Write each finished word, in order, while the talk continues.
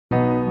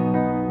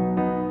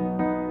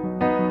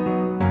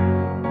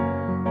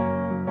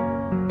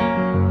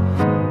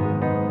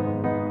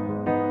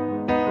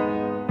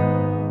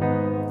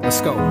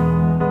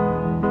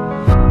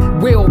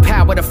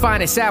power to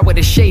find us out with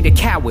a shade of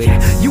coward.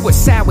 You were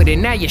soured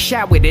and now you're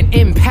showered and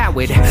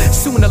empowered.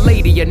 Sooner or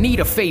later you need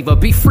a favor.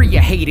 Be free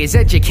of haters,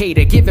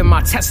 educator, giving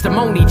my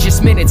testimony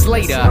just minutes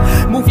later.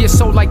 Move your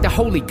soul like the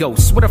Holy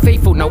Ghost with a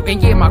faithful note,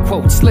 and yeah, my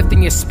quotes,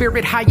 lifting your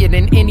spirit higher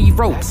than any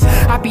ropes.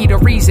 I be the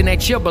reason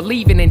that you're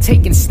believing and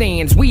taking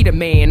stands. We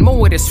demand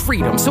more of this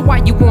freedom, so why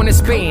you want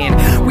us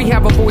banned? We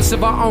have a voice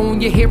of our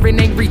own, you're hearing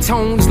angry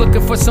tones,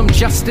 looking for some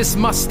justice,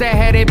 must have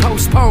had it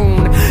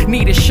postponed.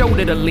 Need a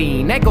shoulder to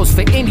lean, that goes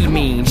for any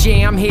means.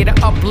 Yeah, I'm here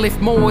to uplift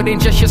more than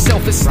just your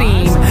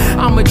self-esteem.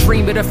 I'm a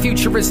dreamer, the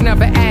future is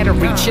never out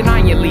of reach, and I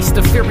at least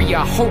the fury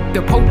I hope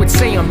the Pope would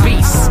say I'm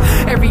beast.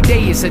 Every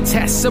day is a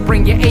test, so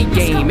bring your A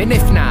game, and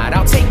if not,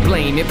 I'll take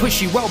blame and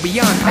push you well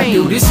beyond pain. I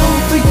do this all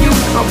for you,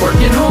 I'm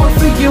working hard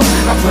for you,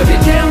 I put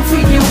it down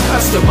for you, I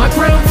stood my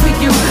ground for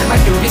you. I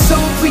do this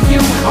all for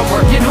you, I'm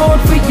working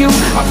hard for you,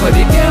 I put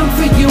it down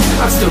for you,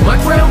 I stood my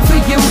ground for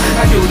you.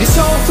 I do this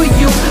all for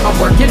you, I'm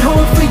working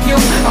hard for you,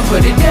 I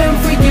put it down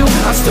for you,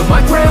 I stood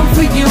my ground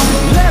for you.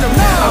 Let 'em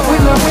know. I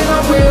will, I will,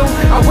 I will,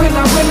 I will,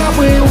 I will, I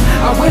will,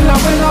 I will, I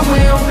will, I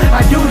will,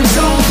 I do this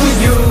all for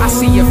you. I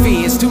see your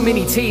fears, too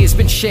many tears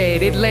been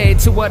shed. It led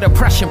to a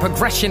depression,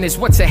 progression is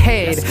what's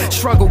ahead.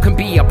 Struggle can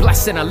be a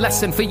blessing, a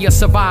lesson for your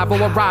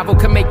survival. A rival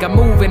can make a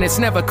move and it's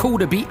never cool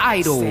to be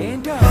idle.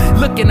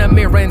 Look in the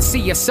mirror and see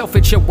yourself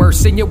at your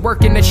worst, and you're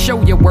working to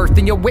show your worth,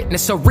 and you'll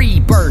witness a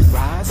rebirth.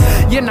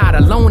 You're not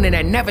alone and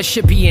that never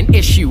should be an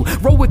issue.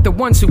 Roll with the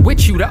ones who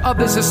with you, the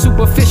others are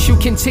superficial.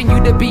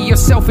 Continue to be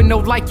yourself and know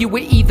like you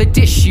will either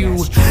dish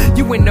you.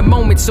 You in the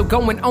moment, so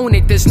go and own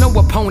it. There's no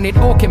opponent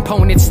or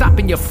component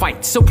stopping your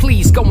fight, so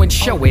please go and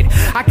show it.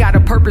 I got a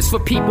purpose for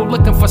people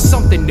looking for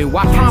something new.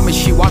 I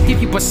promise you, I'll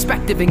give you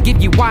perspective and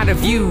give you wider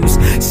views.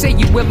 Say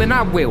you will and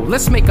I will,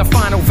 let's make a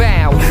final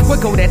vow.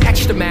 We'll go that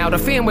extra mile, the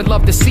fan would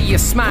love to see you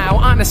smile.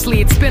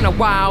 Honestly, it's been a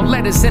while,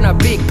 letters in a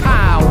big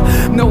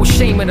pile. No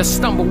shame in a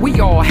stumble, we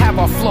all have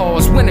our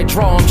flaws. Win a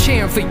draw, I'm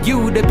cheering for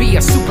you to be a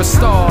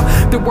superstar.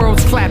 The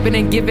world's clapping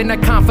and giving a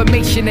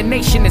confirmation. A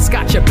nation that's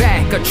got your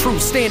back, a true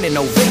standing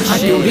ovation. I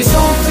do this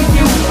all for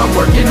you, I'm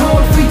working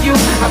hard for you,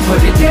 I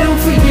put it down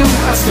for you,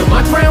 I stood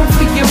my ground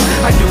for you.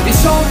 I do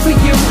this all for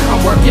you,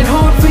 I'm working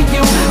hard for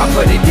you, I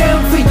put it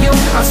down for you,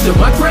 I stood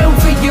my ground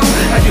for you.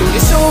 I do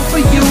this all for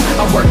you,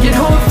 I'm working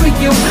hard for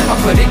you, I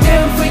put it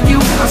down for you,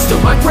 I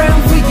stood my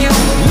ground for you.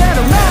 Let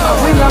 'em know. I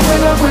will, I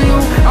will, I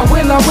will, I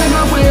will, I will,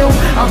 I will,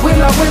 I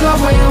will, I will, I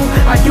will,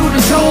 I do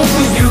this all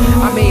for you.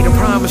 I made a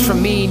promise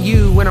from me and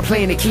you, and I'm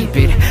planning to keep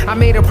it. I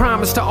made a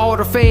promise to all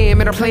the fam,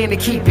 and I plan to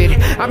keep it.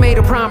 I made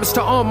a promise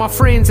to all my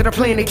friends, and I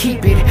plan to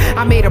keep it.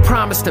 I made a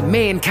promise to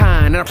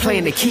mankind, and I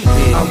plan to keep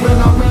it. I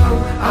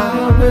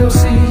will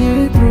see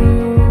it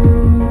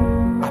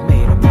through. I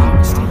made a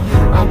promise to you.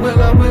 I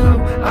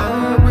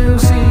will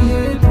see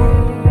it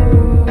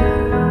through.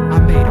 I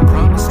made a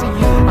promise to you.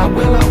 I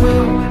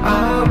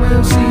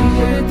will see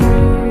it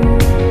through.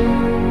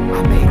 I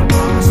made a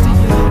promise to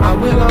you. I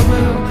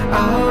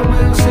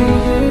will see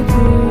it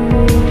through.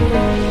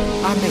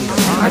 I made a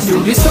promise. I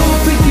do this all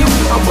for you,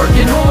 I'm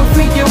working hard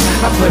for you,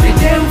 I put it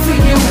down for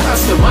you, I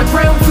stood my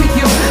ground for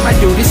you. I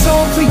do this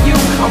all for you,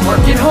 I'm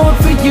working hard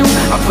for you,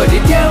 I put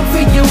it down for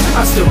you,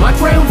 I stood my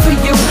ground for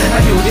you. I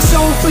do this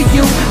all for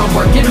you, I'm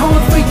working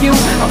hard for you,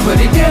 I put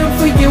it down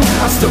for you,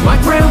 I stood my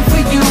ground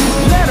for you.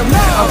 Let 'em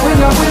know. I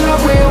will, I will, I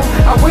will,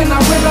 I will, I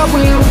will, I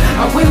will,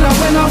 I will, I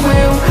will, I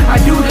will, I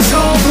do this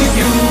all for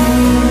you.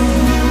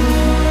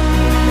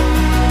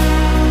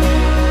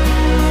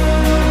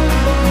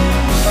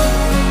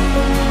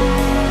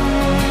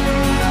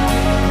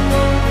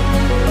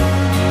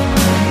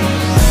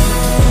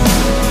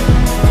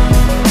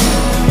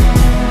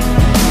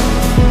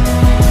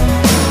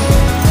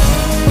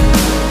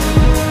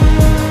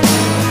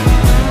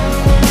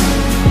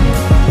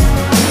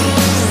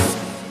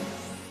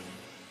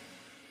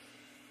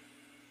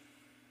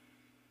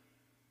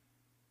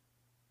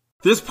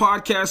 This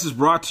podcast is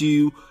brought to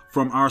you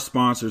from our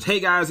sponsors. Hey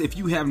guys, if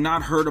you have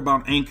not heard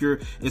about Anchor,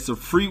 it's a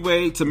free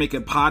way to make a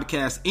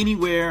podcast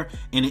anywhere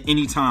and at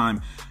any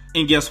time.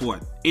 And guess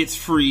what? It's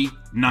free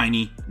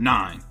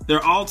 99. There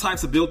are all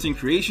types of built-in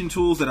creation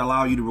tools that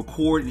allow you to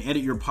record and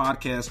edit your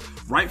podcast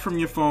right from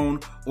your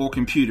phone or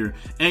computer.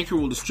 Anchor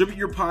will distribute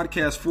your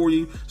podcast for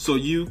you so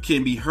you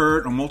can be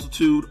heard on a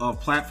multitude of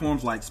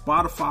platforms like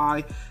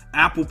Spotify,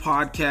 Apple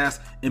Podcasts,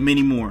 and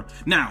many more.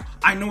 Now,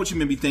 I know what you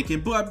may be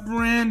thinking, but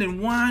Brandon,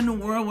 why in the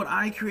world would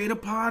I create a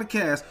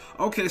podcast?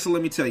 Okay, so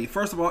let me tell you.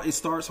 First of all, it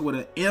starts with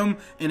an M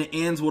and it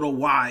ends with a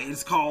Y.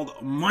 It's called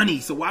money.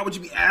 So why would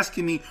you be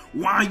asking me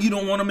why you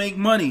don't want to make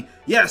money?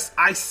 Yes,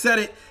 I said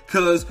it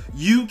because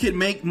you can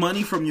make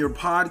money from your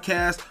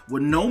podcast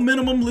with no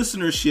minimum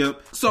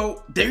listenership.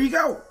 So there you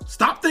go.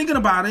 Stop thinking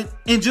about it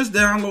and just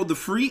download the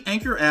free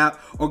Anchor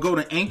app or go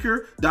to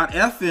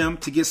anchor.fm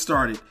to get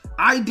started.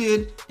 I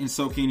did, and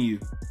so can you.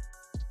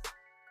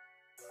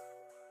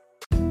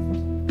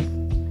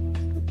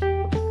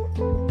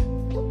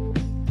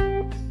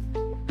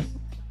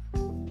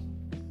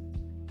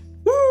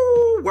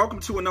 welcome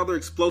to another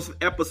explosive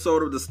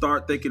episode of the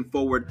Start Thinking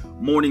Forward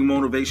Morning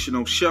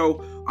Motivational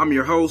Show. I'm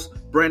your host,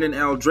 Brandon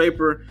L.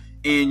 Draper,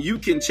 and you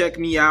can check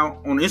me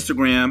out on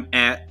Instagram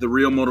at The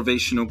Real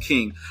Motivational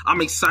King. I'm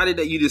excited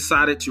that you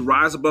decided to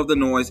rise above the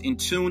noise and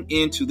tune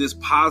into this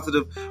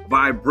positive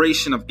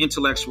vibration of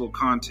intellectual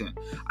content.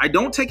 I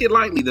don't take it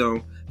lightly,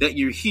 though, that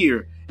you're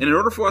here. And in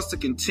order for us to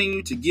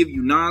continue to give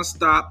you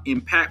nonstop,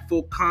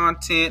 impactful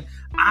content,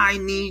 I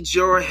need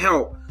your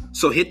help.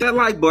 So hit that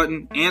like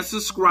button and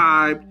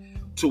subscribe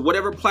to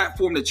whatever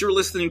platform that you're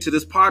listening to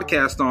this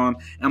podcast on.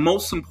 And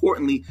most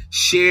importantly,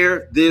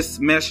 share this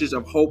message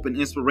of hope and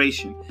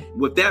inspiration.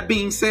 With that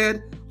being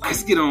said,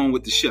 let's get on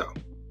with the show.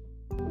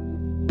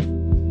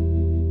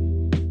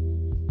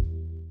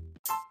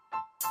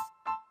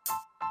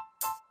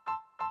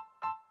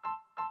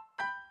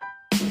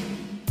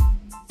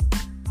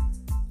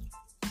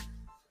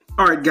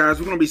 All right, guys,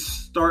 we're going to be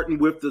starting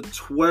with the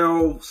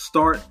 12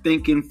 Start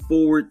Thinking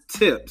Forward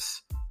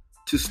tips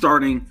to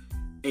starting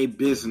a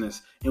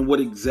business. And what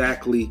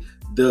exactly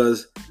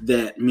does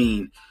that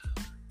mean?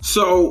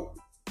 So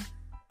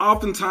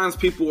oftentimes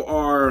people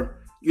are,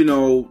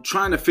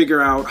 trying to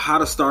figure out how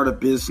to start a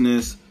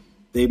business.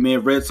 They may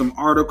have read some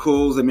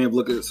articles. They may have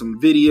looked at some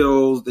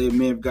videos. They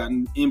may have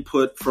gotten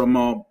input from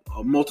a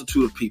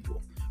multitude of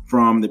people,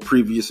 from the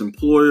previous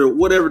employer,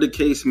 whatever the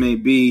case may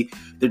be.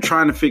 They're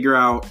trying to figure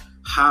out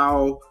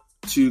how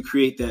to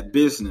create that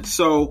business.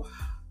 So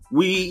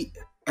we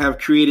have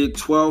created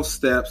 12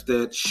 steps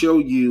that show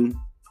you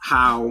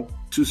how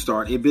to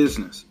start a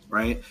business,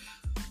 right?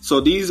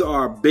 So these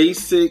are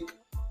basic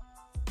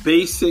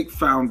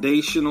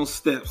foundational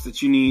steps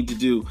that you need to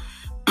do.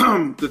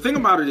 The thing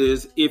about it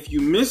is, if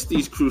you miss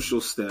these crucial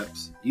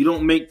steps, you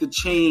don't make the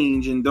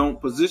change and don't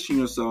position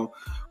yourself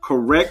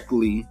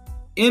correctly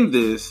in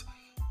this,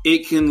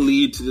 it can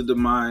lead to the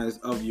demise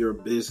of your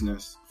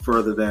business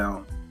further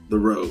down the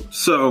road.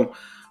 So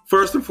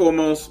first and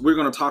foremost, we're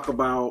going to talk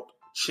about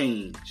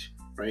change,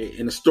 right?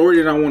 And the story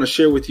that I want to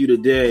share with you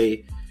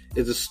today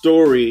is a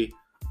story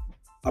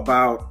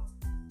about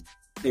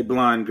a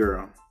blind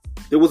girl.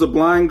 There was a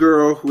blind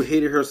girl who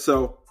hated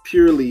herself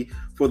purely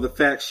for the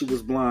fact she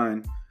was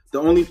blind. The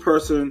only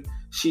person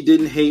she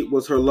didn't hate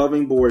was her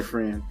loving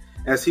boyfriend,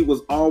 as he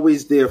was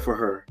always there for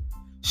her.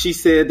 She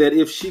said that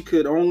if she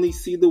could only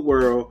see the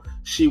world,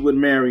 she would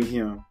marry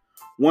him.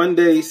 One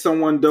day,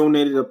 someone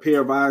donated a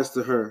pair of eyes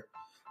to her.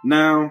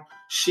 Now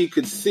she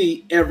could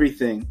see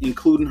everything,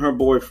 including her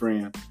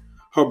boyfriend.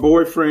 Her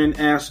boyfriend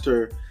asked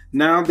her,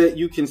 "Now that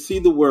you can see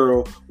the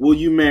world, will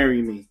you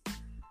marry me?"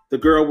 The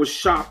girl was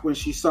shocked when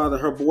she saw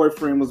that her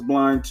boyfriend was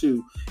blind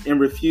too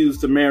and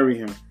refused to marry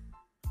him.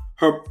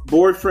 Her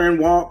boyfriend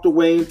walked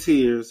away in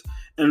tears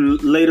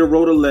and later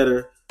wrote a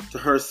letter to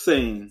her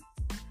saying,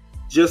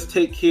 "Just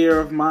take care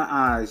of my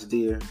eyes,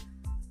 dear."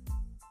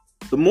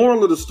 The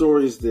moral of the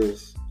story is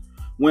this: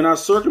 when our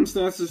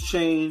circumstances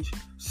change,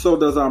 so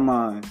does our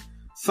mind.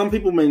 Some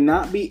people may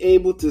not be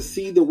able to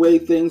see the way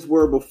things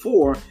were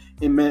before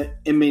and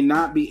may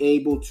not be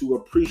able to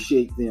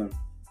appreciate them.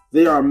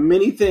 There are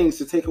many things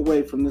to take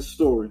away from this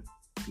story,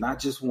 not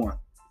just one.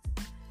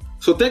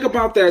 So think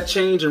about that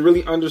change and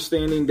really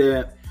understanding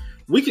that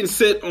we can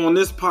sit on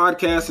this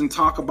podcast and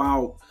talk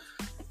about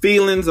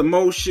feelings,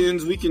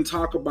 emotions. We can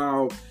talk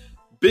about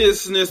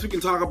business. We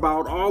can talk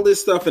about all this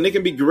stuff, and it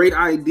can be great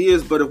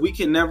ideas. But if we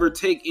can never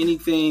take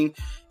anything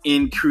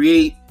and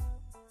create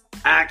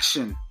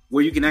action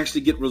where you can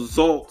actually get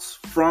results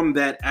from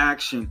that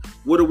action,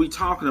 what are we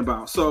talking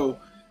about? So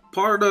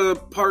part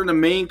of the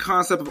main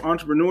concept of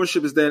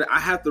entrepreneurship is that I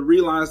have to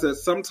realize that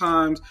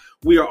sometimes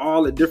we are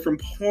all at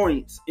different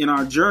points in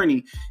our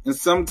journey, and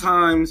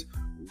sometimes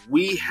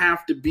we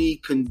have to be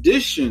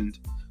conditioned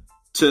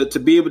to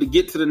be able to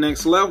get to the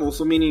next level.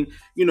 So meaning,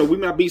 we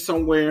might be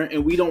somewhere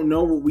and we don't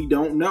know what we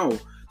don't know.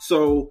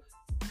 So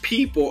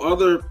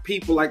other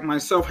people like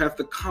myself have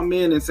to come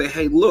in and say,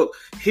 "Hey, look,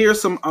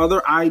 here's some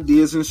other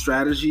ideas and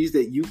strategies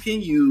that you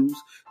can use,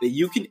 that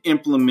you can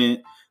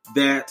implement,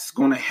 that's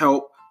going to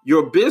help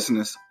your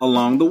business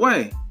along the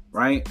way,"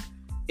 right?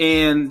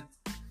 And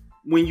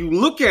when you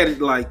look at it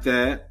like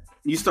that,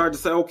 you start to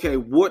say, okay,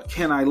 what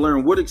can I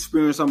learn? What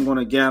experience I'm going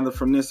to gather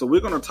from this? So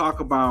we're going to talk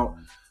about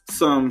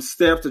some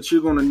steps that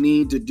you're going to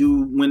need to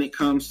do when it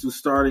comes to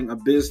starting a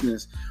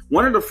business.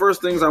 One of the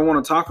first things I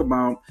want to talk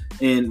about,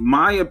 in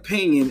my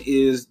opinion,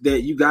 is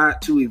that you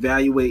got to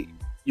evaluate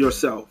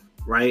yourself,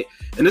 right?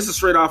 And this is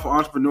straight off of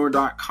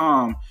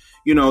entrepreneur.com.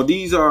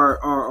 These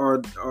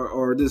are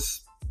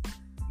this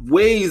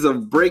ways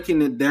of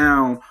breaking it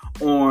down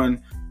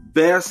on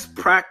best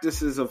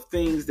practices of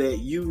things that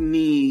you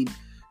need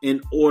in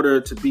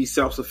order to be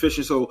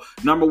self-sufficient. So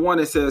number one,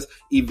 it says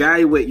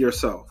evaluate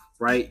yourself,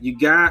 right? You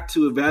got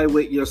to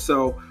evaluate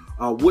yourself.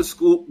 What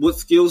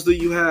skills do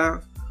you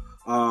have?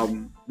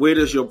 Where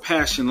does your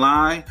passion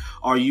lie?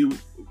 Are you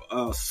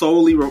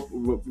solely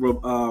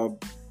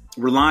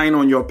relying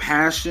on your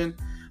passion,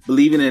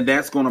 believing that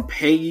that's going to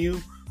pay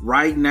you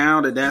right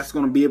now, that that's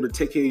going to be able to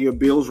take care of your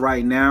bills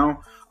right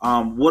now?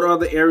 What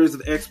other areas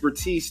of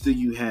expertise do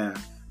you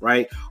have,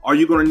 right? Are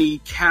you going to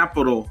need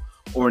capital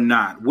or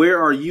not?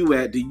 Where are you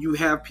at? Do you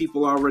have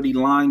people already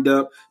lined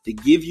up to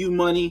give you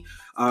money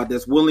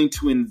that's willing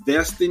to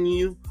invest in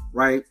you?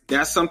 Right?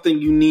 That's something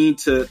you need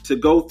to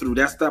go through.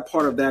 That's that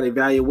part of that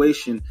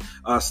evaluation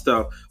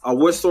stuff.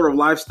 What sort of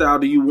lifestyle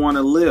do you want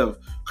to live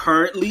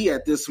currently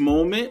at this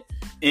moment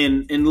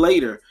and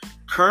later?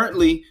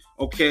 Currently,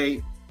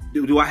 okay,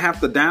 do I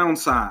have to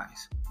downsize?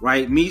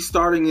 Right? Me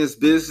starting this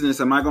business,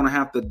 am I going to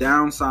have to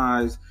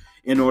downsize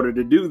in order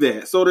to do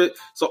that?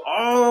 So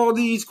all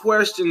these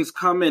questions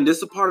come in. This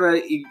is a part of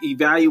that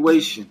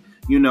evaluation.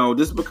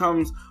 This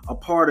becomes a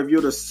part of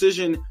your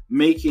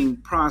decision-making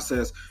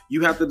process.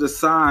 You have to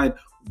decide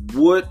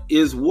what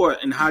is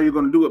what and how you're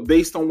going to do it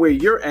based on where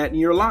you're at in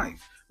your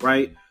life,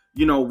 right?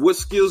 What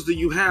skills do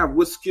you have?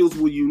 What skills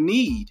will you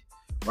need,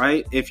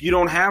 right? If you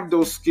don't have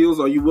those skills,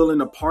 are you willing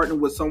to partner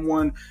with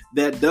someone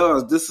that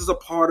does? This is a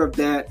part of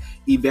that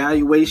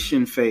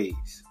evaluation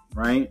phase,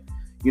 right?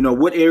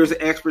 What areas of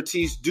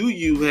expertise do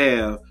you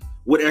have?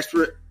 What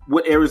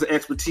areas of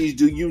expertise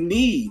do you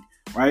need,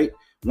 right?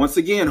 Once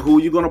again, who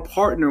are you going to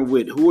partner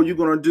with? Who are you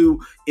going to do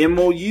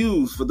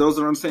MOUs? For those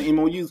that understand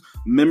MOUs,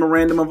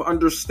 memorandum of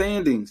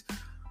understandings.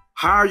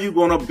 How are you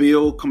going to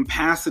build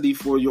capacity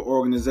for your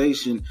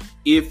organization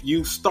if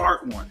you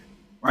start one,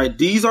 right?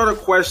 These are the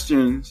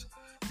questions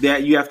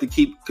that you have to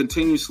keep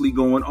continuously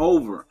going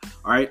over,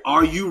 all right?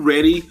 Are you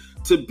ready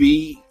to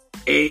be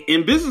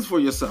in business for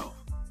yourself?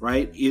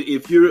 Right?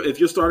 If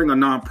you're starting a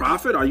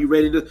nonprofit, are you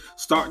ready to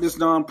start this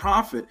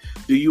nonprofit?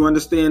 Do you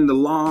understand the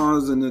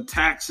laws and the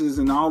taxes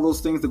and all those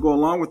things that go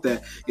along with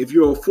that? If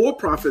you're a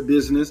for-profit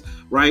business,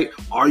 right?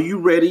 Are you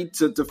ready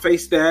to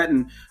face that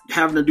and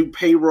having to do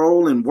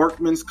payroll and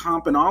workman's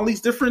comp and all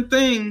these different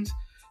things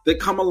that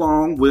come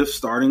along with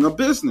starting a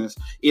business?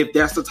 If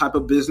that's the type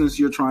of business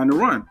you're trying to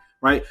run,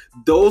 right?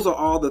 Those are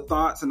all the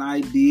thoughts and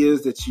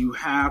ideas that you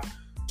have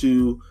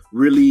to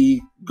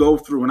really go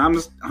through. And I'm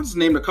just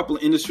named a couple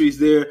of industries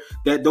there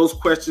that those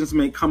questions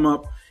may come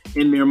up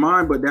in their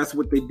mind, but that's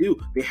what they do.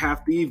 They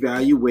have to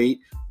evaluate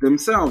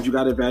themselves. You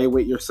got to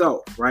evaluate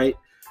yourself, right?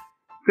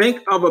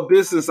 Think of a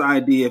business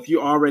idea if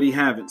you already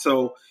have it.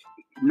 So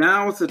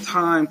now it's the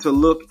time to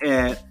look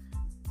at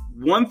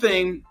one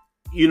thing,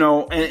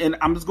 and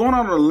I'm just going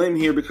on a limb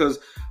here because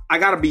I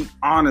got to be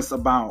honest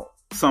about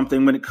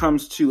something when it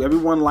comes to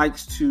everyone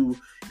likes to,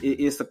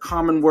 it's a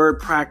common word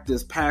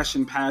practice,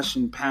 passion.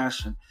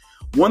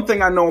 One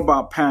thing I know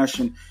about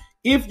passion,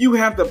 if you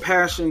have the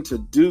passion to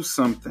do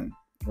something,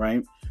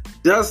 right,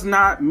 does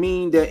not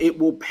mean that it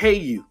will pay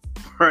you,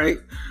 right?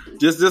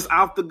 Just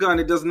out the gun,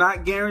 it does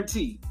not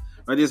guarantee,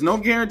 right? There's no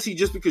guarantee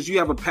just because you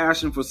have a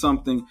passion for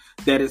something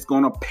that it's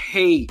going to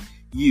pay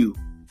you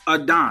a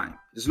dime.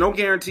 There's no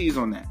guarantees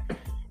on that.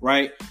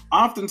 Right?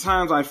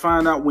 Oftentimes I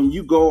find out when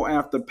you go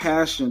after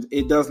passions,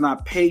 it does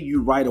not pay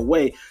you right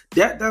away.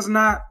 That's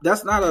not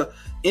an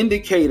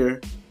indicator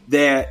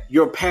that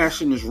your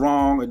passion is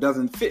wrong. It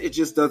doesn't fit. It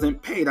just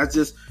doesn't pay. That's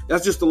just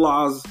the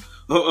laws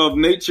of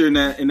nature in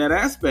that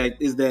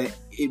aspect, is that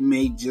it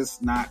may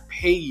just not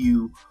pay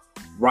you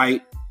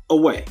right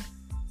away.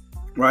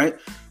 Right?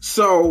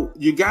 So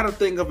you got to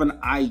think of an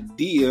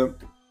idea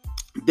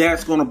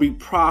that's going to be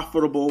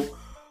profitable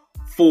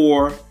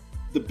for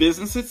the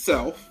business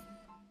itself.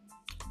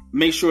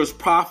 Make sure it's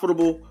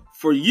profitable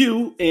for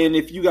you. And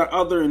if you got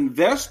other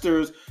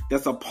investors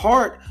that's a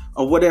part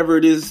of whatever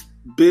it is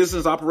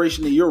business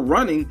operation that you're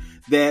running,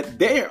 that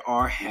they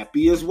are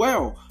happy as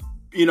well,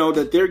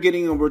 that they're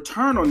getting a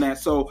return on that.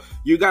 So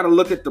you got to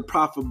look at the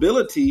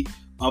profitability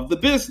of the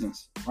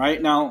business.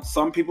 Right now,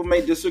 some people may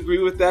disagree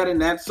with that,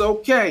 and that's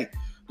okay.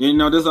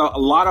 There's a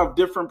lot of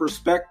different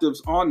perspectives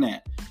on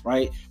that.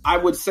 Right. I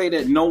would say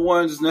that no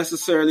one's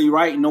necessarily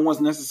right. No one's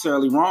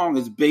necessarily wrong.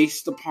 It's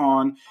based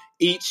upon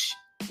each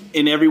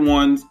in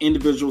everyone's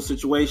individual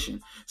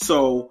situation.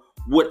 So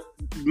what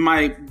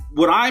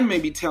I may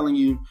be telling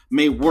you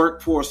may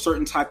work for a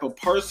certain type of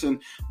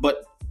person,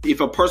 but if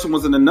a person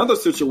was in another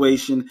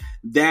situation,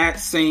 that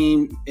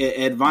same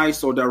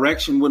advice or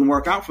direction wouldn't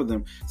work out for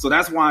them. So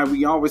that's why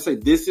we always say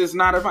this is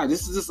not advice.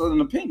 This is just an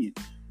opinion,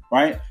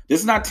 right? This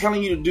is not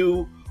telling you to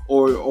do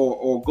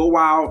or go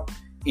out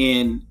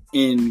and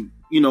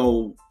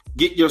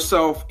get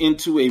yourself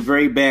into a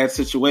very bad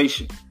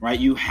situation, right?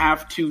 You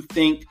have to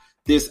think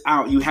this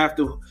out. You have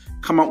to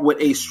come up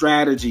with a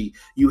strategy.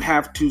 You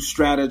have to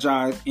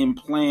strategize and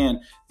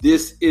plan.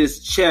 This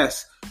is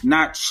chess,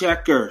 not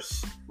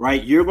checkers,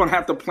 right? You're going to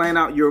have to plan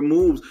out your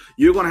moves.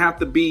 You're going to have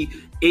to be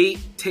 8,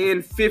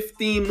 10,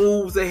 15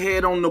 moves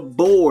ahead on the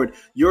board.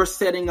 You're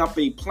setting up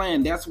a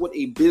plan. That's what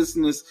a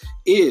business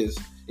is.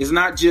 It's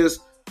not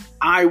just,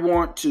 I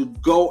want to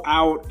go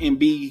out and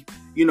be,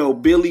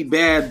 Billy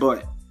Bad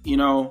Butt.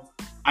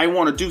 I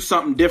want to do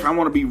something different. I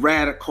want to be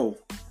radical.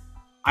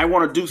 I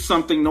want to do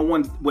something no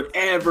one would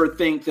ever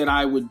think that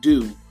I would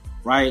do,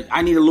 right?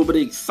 I need a little bit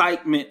of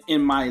excitement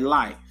in my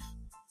life.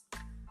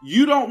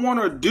 You don't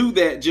want to do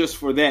that just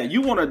for that.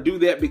 You want to do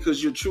that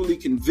because you're truly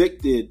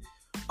convicted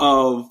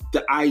of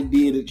the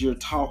idea that you're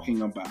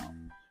talking about.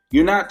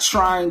 You're not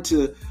trying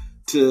to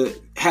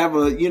have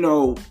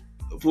a,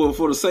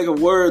 for the sake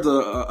of words,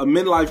 a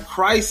midlife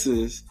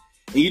crisis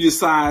and you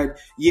decide,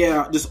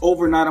 yeah, just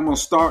overnight I'm going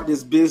to start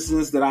this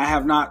business that I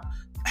have not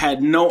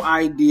had no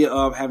idea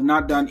of, have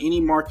not done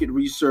any market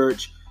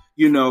research,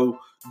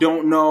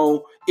 don't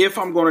know if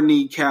I'm going to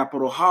need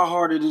capital, how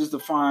hard it is to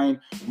find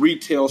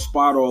retail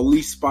spot or a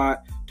lease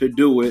spot to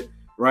do it,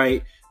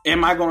 right?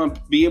 Am I going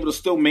to be able to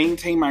still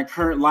maintain my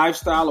current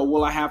lifestyle, or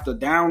will I have to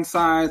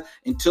downsize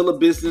until a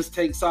business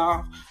takes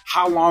off?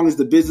 How long is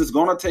the business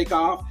going to take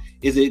off?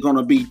 Is it going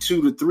to be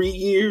 2 to 3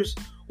 years,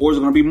 or is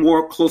it going to be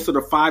more closer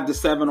to 5 to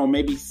 7, or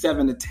maybe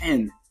 7 to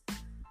 10?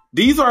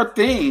 These are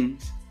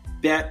things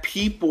that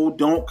people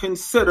don't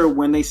consider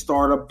when they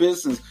start a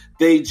business.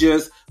 They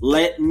just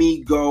let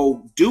me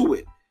go do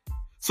it.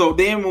 So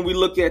then when we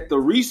look at the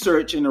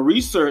research, and the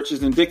research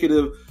is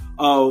indicative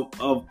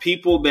of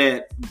people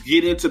that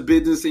get into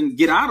business and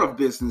get out of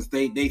business,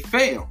 they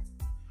fail.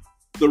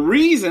 The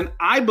reason,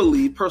 I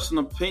believe,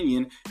 personal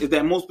opinion, is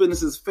that most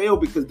businesses fail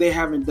because they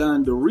haven't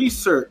done the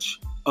research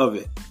of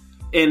it.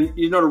 And,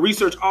 the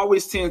research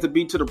always tends to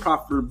be to the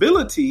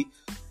profitability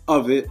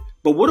of it.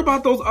 But what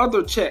about those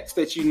other checks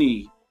that you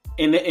need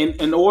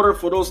in order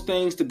for those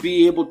things to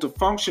be able to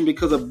function?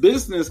 Because a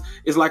business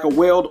is like a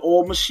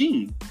well-oiled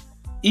machine.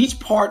 Each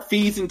part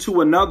feeds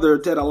into another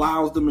that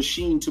allows the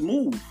machine to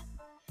move.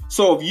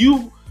 So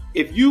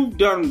if you've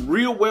done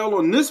real well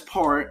on this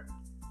part,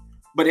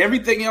 but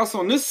everything else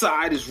on this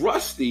side is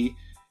rusty,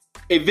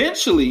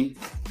 eventually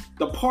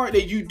the part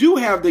that you do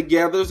have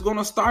together is going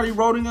to start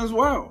eroding as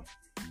well.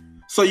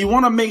 So you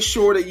want to make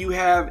sure that you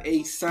have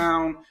a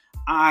sound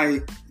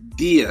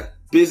idea,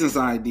 business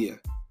idea,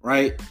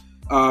 right?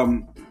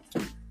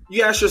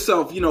 You ask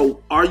yourself,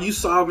 are you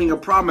solving a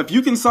problem? If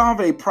you can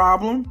solve a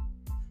problem,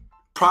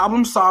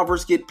 problem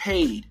solvers get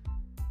paid.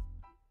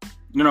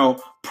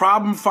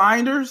 Problem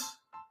finders,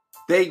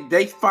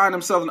 they find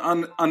themselves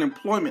in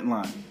unemployment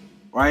line,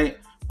 right?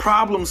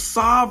 Problem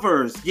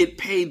solvers get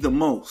paid the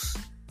most.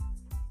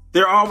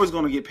 They're always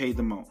going to get paid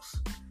the most.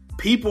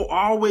 People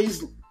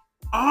always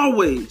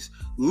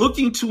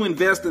looking to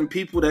invest in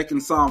people that can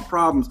solve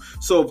problems.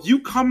 So if you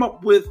come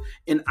up with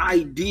an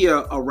idea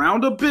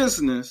around a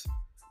business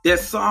that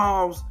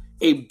solves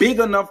a big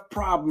enough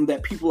problem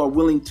that people are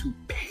willing to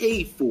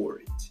pay for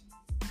it,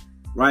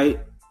 right?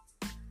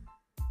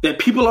 That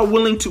people are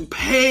willing to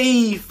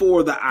pay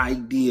for the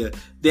idea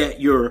that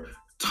you're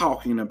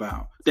talking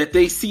about, that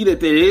they see that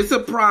there is a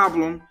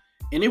problem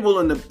and they're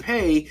willing to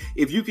pay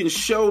if you can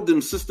show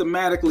them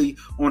systematically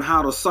on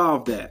how to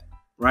solve that,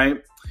 right?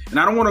 And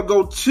I don't want to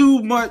go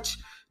too much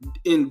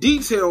in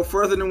detail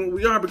further than what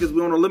we are, because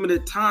we're on a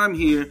limited time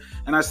here.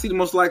 And I see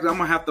most likely I'm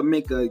going to have to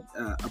make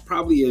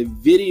probably a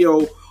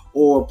video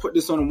or put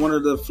this on one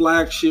of the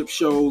flagship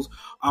shows,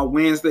 our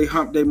Wednesday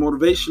Hump Day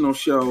Motivational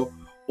Show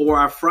or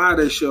our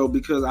Friday show,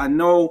 because I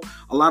know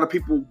a lot of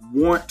people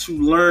want to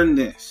learn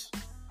this,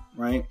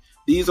 right?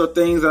 These are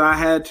things that I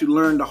had to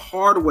learn the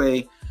hard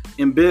way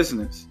in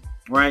business,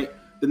 right?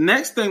 The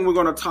next thing we're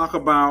going to talk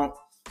about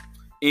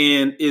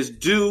is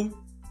do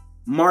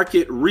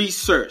market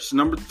research.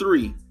 Number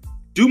 3,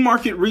 do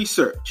market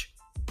research,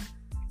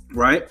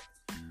 right?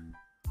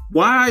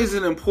 Why is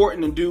it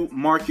important to do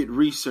market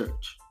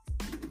research?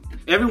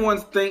 Everyone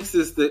thinks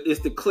it's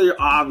the clear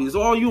obvious.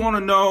 Oh, you want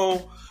to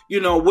know,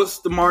 what's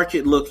the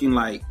market looking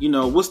like?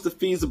 What's the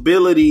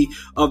feasibility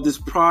of this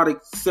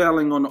product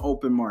selling on the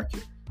open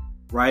market,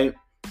 right?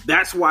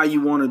 That's why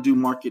you want to do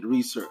market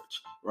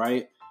research,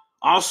 right?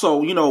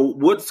 Also,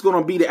 what's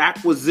going to be the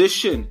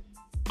acquisition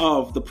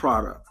of the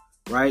product,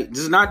 right?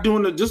 Just not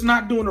doing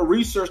the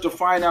research to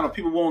find out if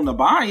people willing to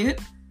buy it.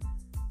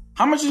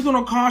 How much is it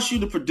going to cost you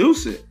to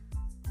produce it?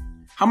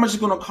 How much is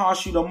it going to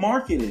cost you to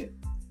market it?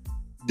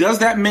 Does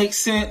that make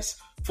sense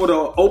for the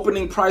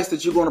opening price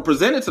that you're going to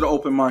present it to the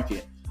open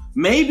market?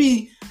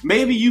 Maybe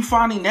you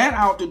finding that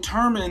out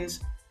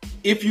determines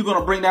if you're going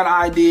to bring that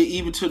idea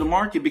even to the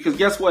market. Because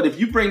guess what? If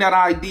you bring that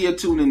idea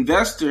to an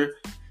investor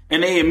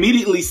and they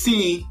immediately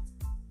see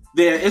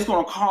that it's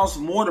going to cost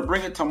more to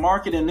bring it to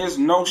market and there's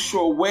no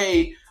sure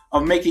way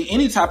of making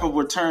any type of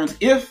returns,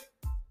 if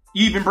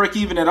you even break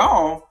even at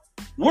all,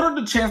 what are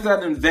the chances that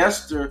an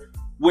investor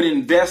would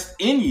invest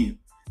in you?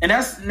 And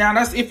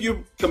that's if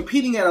you're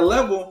competing at a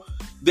level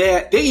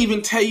that they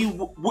even tell you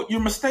what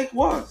your mistake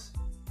was,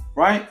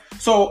 right?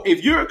 So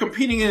if you're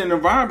competing in an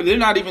environment, they're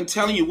not even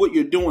telling you what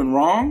you're doing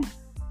wrong.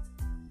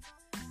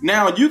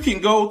 Now you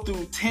can go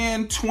through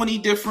 10, 20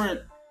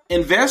 different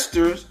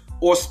investors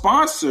or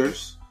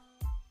sponsors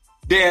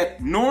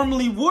that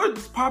normally would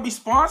probably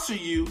sponsor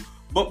you,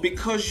 but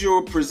because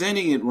you're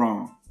presenting it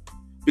wrong,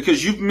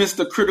 because you've missed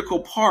a critical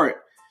part.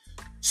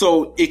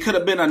 So it could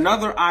have been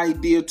another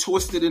idea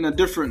twisted in a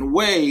different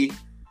way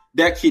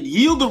that could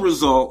yield the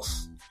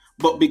results,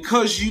 but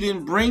because you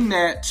didn't bring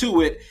that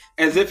to it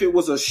as if it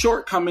was a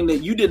shortcoming that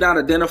you did not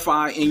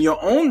identify in your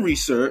own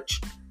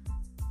research,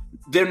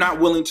 they're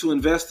not willing to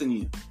invest in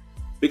you.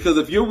 Because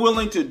if you're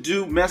willing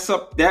to mess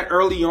up that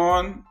early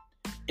on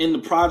in the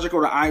project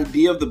or the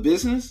idea of the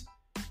business,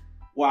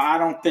 well, I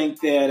don't think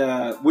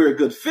that we're a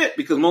good fit,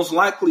 because most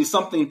likely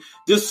something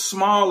this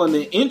small in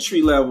the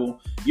entry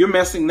level, you're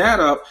messing that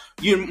up.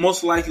 You're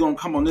most likely going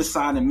to come on this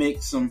side and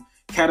make some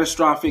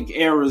catastrophic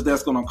errors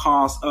that's going to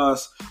cost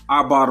us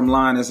our bottom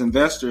line as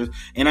investors.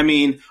 And I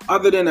mean,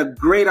 other than a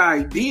great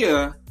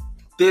idea,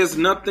 there's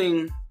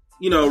nothing,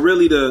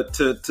 really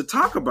to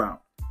talk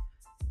about.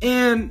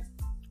 And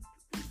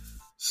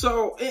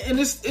so, and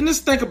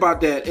just think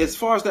about that. As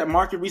far as that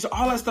market research,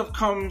 all that stuff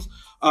comes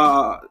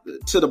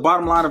to the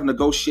bottom line of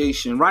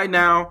negotiation. Right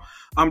now,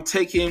 I'm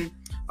taking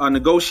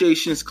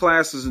negotiations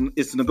classes, and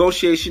it's a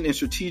negotiation and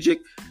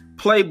strategic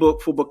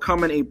playbook for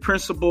becoming a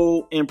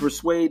principled and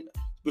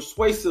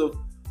persuasive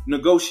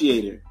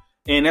negotiator.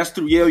 And that's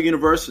through Yale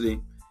University.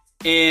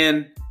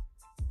 And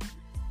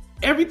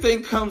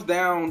everything comes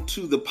down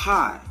to the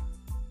pie.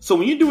 So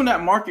when you're doing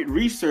that market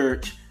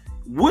research,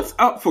 what's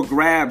up for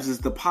grabs is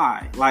the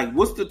pie. Like,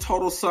 what's the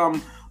total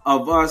sum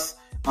of us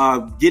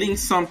getting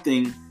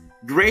something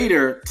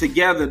greater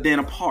together than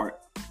apart,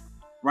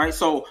 right?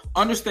 So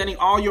understanding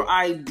all your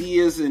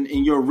ideas and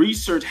your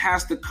research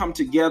has to come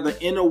together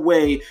in a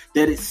way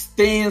that it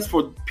stands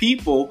for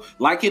people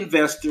like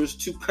investors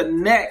to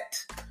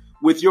connect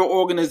with your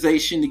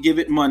organization to give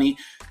it money.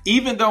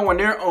 Even though on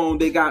their own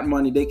they got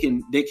money, they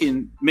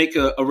can make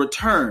a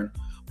return.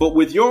 But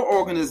with your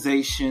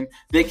organization,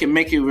 they can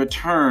make a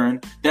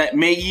return that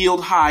may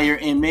yield higher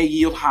and may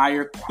yield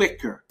higher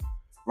quicker,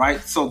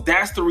 right? So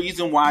that's the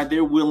reason why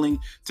they're willing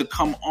to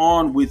come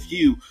on with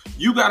you.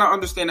 You got to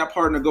understand that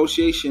part of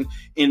negotiation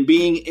and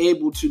being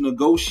able to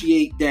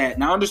negotiate that.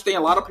 Now, understand,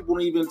 a lot of people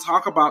don't even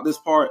talk about this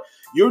part.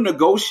 You're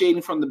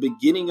negotiating from the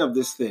beginning of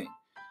this thing.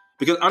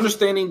 Because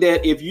understanding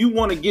that if you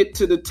want to get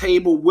to the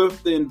table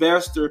with the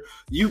investor,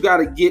 you got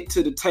to get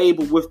to the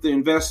table with the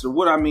investor.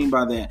 What I mean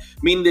by that?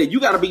 Meaning that you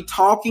got to be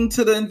talking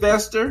to the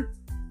investor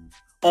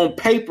on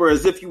paper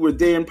as if you were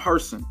there in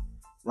person,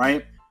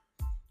 right?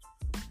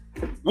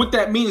 What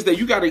that means is that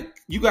you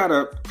got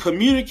to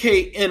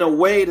communicate in a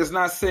way that's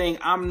not saying,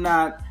 I'm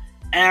not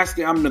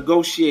asking, I'm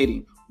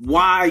negotiating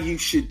why you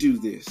should do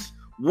this.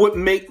 What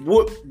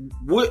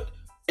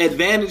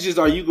advantages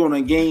are you going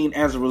to gain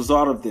as a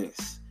result of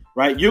this?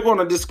 Right? You're going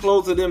to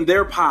disclose to them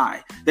their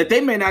pie that they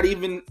may not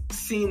even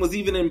seen was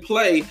even in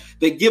play,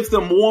 that gives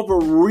them more of a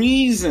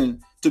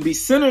reason to be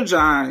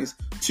synergized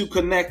to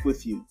connect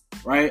with you.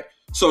 Right?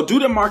 So do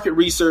the market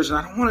research, and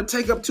I don't want to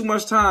take up too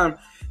much time.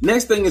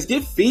 Next thing is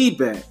get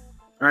feedback.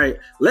 All right.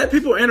 Let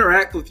people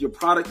interact with your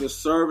product, your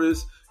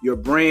service, your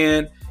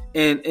brand,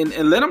 and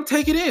let them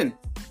take it in.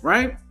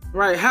 Right?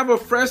 Right. Have a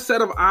fresh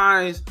set of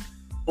eyes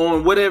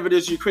on whatever it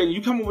is you're creating.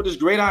 You come up with this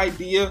great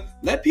idea,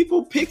 let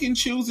people pick and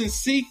choose and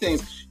see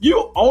things.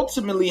 You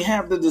ultimately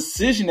have the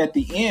decision at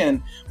the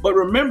end, but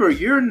remember,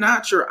 you're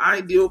not your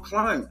ideal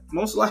client.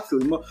 Most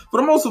likely,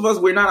 for most of us,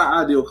 we're not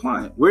our ideal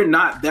client. We're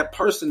not that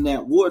person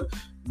that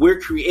we're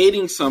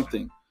creating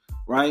something,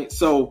 right?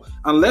 So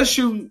unless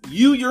you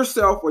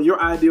yourself are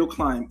your ideal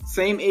client,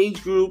 same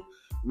age group,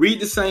 read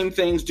the same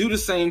things, do the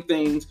same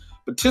things,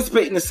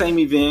 participate in the same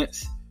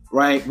events,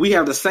 right? We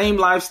have the same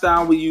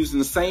lifestyle. We're using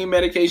the same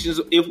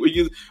medications. If we're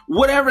using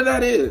whatever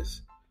that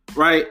is,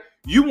 right?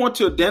 You want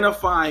to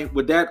identify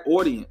with that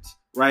audience,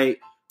 right?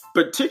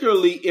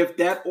 Particularly if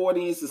that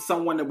audience is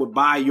someone that would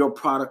buy your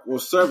product or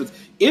service.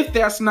 If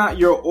that's not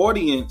your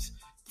audience,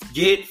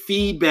 get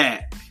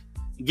feedback.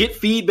 Get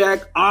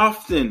feedback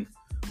often,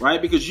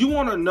 right? Because you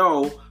want to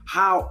know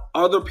how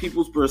other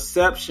people's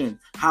perception,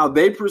 how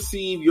they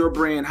perceive your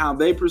brand, how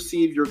they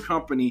perceive your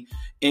company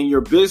and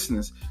your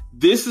business.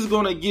 This is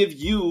going to give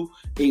you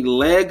a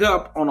leg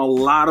up on a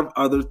lot of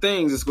other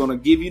things. It's going to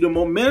give you the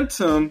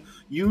momentum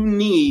you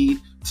need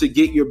to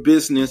get your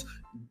business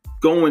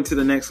going to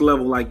the next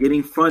level, like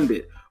getting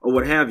funded or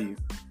what have you,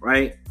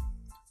 right?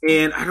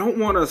 And I don't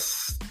want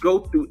to go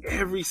through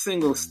every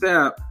single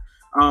step,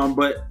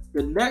 but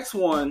the next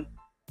one,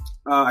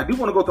 I do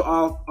want to go through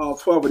all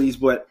 12 of these,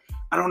 but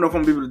I don't know if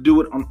I'm going to be able to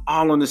do it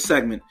all on this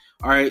segment.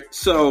 All right.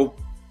 So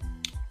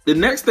the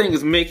next thing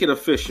is make it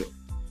official.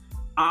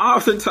 I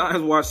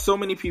oftentimes watch so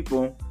many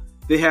people,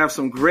 they have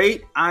some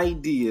great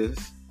ideas,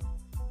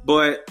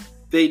 but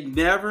they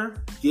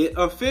never get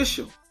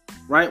official,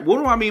 right? What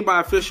do I mean by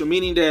official?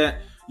 Meaning that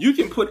you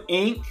can put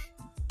ink,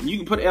 you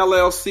can put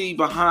LLC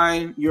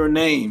behind your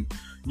name.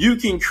 You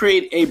can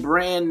create a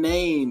brand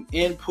name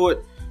and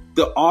put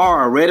the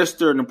R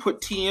registered and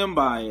put TM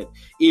by it.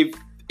 If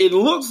it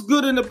looks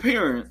good in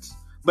appearance,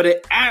 but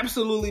it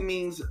absolutely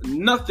means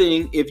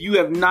nothing if you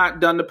have not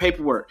done the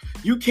paperwork.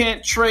 You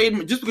can't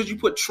trade, just because you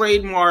put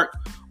trademark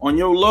on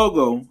your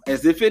logo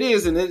as if it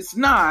is and it's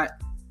not,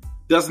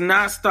 does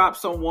not stop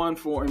someone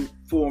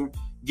from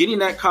getting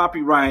that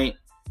copyright,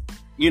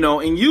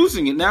 and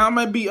using it. Now it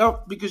might be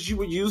up because you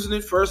were using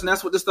it first, and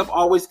that's what this stuff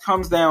always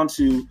comes down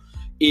to,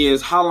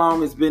 is how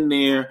long it's been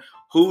there,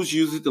 who's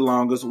used it the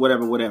longest,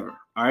 whatever.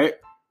 All right.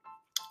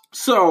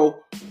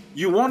 So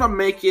you want to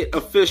make it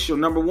official.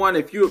 Number one,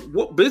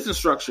 what business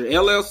structure,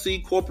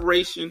 LLC,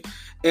 corporation,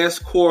 S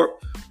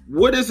Corp,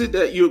 what is it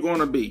that you're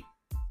going to be?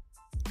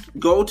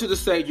 Go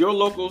to your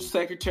local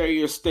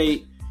Secretary of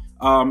State.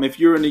 If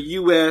you're in the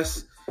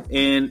U.S.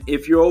 and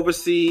if you're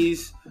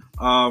overseas,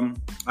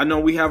 I know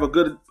we have a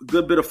good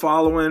bit of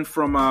following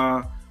from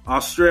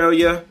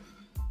Australia.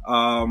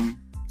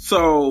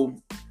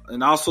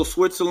 And also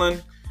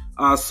Switzerland.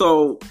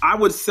 So I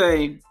would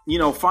say,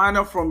 find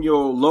out from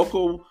your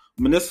local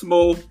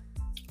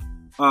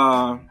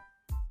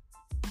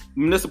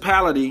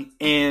municipality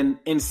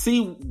and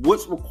see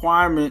what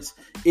requirements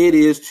it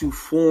is to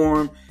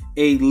form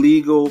a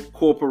legal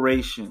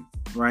corporation,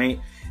 right?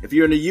 If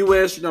you're in the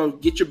U.S.,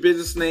 get your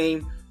business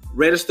name,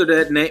 register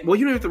that name. Well,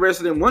 you don't have to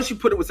register them. Once you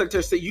put it with Secretary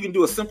of State, you can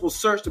do a simple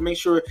search to make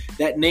sure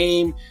that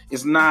name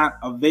is not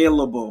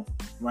available,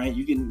 right?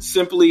 You can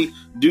simply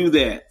do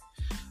that.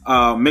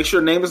 Make sure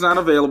the name is not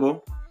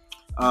available.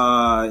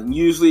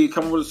 Usually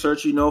come up with a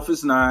search, if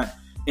it's not,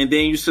 and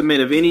then you submit.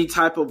 If any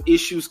type of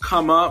issues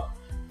come up,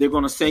 they're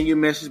going to send you a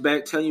message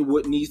back telling you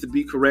what needs to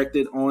be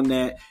corrected on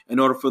that in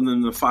order for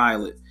them to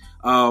file it.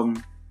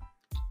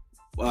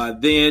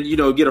 Then,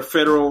 get a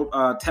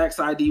federal tax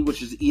ID,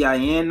 which is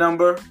EIN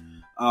number.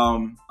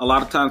 A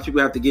lot of times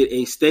people have to get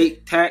a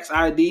state tax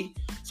ID,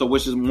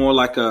 which is more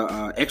like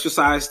a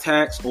exercise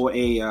tax or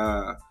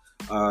a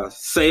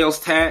sales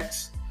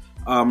tax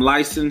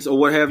license or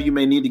what have you. You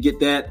may need to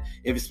get that,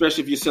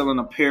 especially if you're selling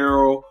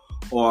apparel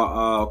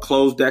or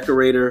clothes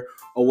decorator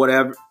or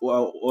whatever,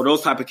 or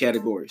those type of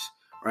categories,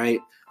 right?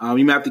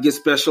 You may have to get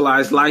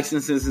specialized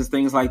licenses and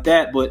things like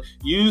that, but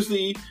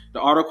usually the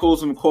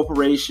articles of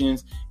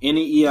incorporations and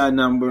the EI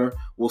number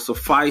will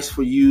suffice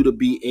for you to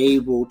be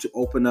able to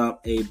open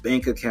up a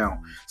bank account.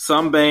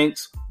 Some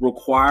banks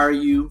require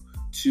you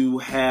to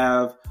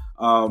have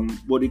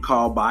what we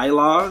call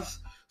bylaws.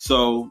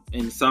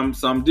 And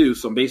some do.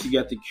 So basically you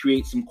have to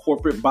create some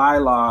corporate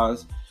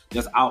bylaws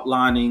that's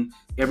outlining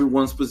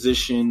everyone's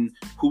position,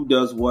 who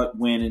does what,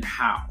 when, and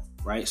how,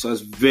 right? So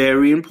it's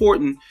very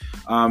important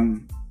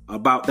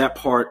about that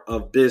part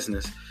of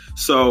business.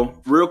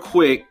 So real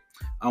quick,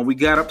 we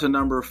got up to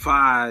number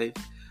 5.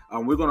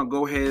 We're going to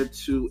go ahead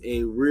to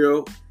a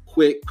real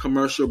quick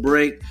commercial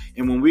break.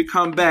 And when we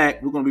come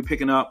back, we're going to be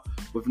picking up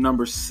with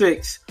number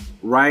 6,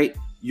 write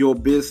your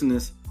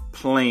business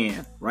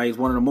plan, right? It's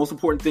one of the most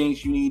important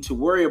things you need to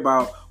worry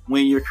about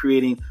when you're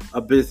creating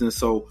a business.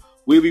 So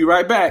we'll be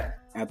right back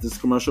after this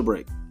commercial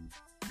break.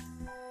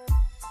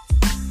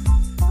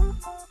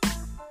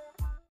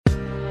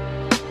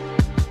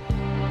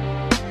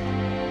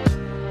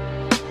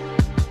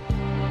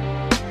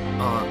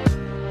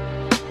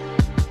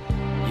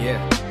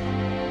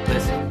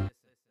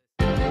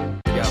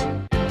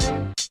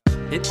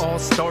 It all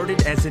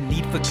started as a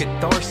need for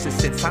catharsis,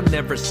 since I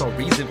never saw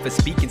reason for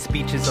speaking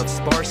speeches of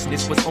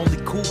sparseness. Was only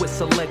cool with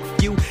select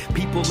few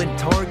people and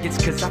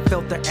targets, cause I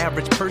felt the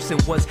average person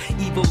was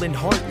evil and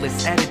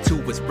heartless.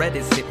 Attitude was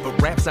reticent,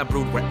 but raps I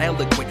brewed were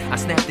eloquent. I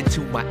snapped into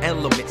my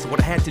elements.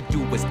 What I had to do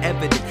was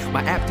evident.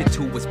 My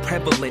aptitude was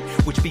prevalent,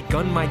 which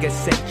begun my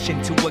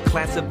ascension to a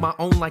class of my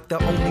own, like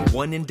the only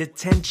one in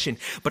detention.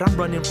 But I'm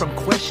running from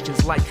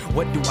questions like,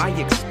 what do I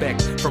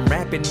expect from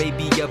rapping?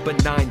 Maybe a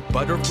benign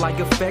butterfly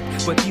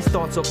effect, but these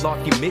thoughts of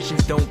lofty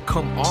missions don't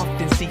come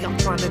often. See, I'm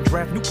trying to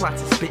draft new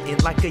plots and spitting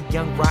like a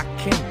young rock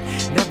king.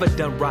 Never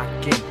done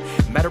rocking.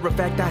 Matter of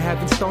fact, I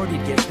haven't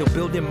started yet. Still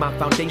building my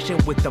foundation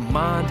with the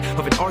mind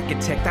of an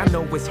architect. I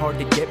know it's hard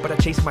to get, but I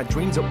chase my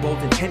dreams with bold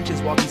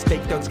intentions, while these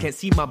fake thugs can't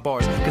see my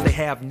bars cause they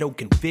have no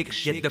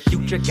conviction. The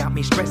future got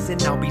me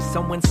stressing I'll be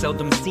someone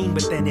seldom seen,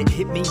 but then it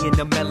hit me in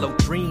a mellow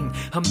dream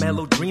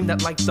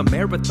that life's a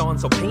marathon,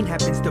 so pain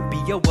happens to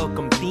be a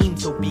welcome theme.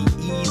 So be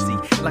easy,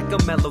 like a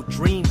mellow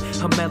dream.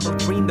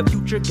 The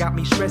future got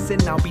me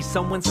stressing I'll be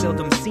someone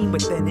seldom seen,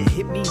 but then it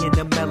hit me in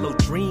a mellow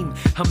dream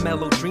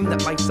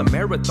that life's a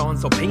marathon,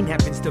 so pain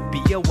happens to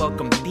be a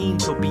welcome theme.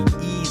 So be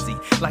easy,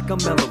 like a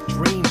mellow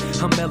dream.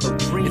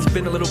 It's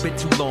been a little bit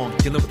too long,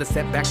 dealing with the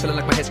setbacks, feeling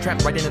like my head's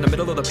trapped right in the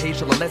middle of the page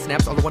till the less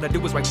snaps. All I wanna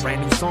do is write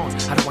brand new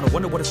songs. I don't wanna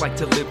wonder what it's like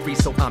to live free,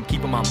 so I'm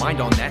keeping my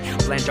mind on that.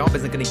 A bland job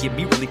isn't gonna give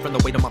me relief from the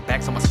weight on my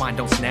back, so my spine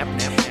don't snap.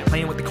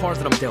 Playing with the cards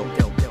that I'm dealt.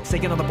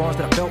 Saying on the bars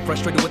that I felt,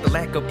 frustrated with the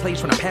lack of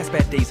plays when I pass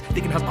bad days,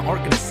 thinking how's my art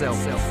gonna sell.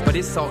 But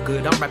it's all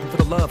good, I'm rapping for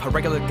the love. A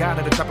regular guy,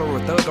 not a trapper or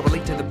a thug. I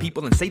relate to the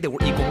people and say that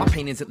we're equal. My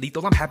pain isn't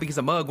lethal, I'm happy as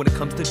a mug when it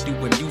comes to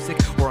doing music,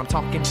 or I'm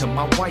talking to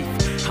my wife.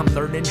 I'm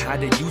learning how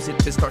to use it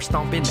to start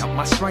stomping out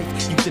my strife,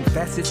 using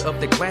facets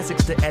of the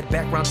classics to add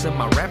background to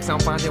my raps. I'm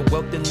finding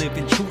wealth and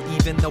living true,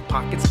 even though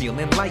pockets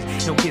feeling light.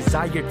 No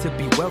desire to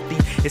be wealthy,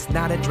 it's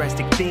not a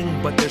drastic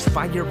thing, but there's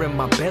fire in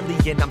my belly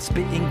and I'm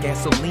spitting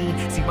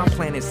gasoline. See, my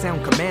plan is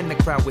sound, command the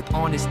crowd with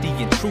honesty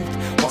and truth,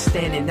 while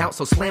standing out,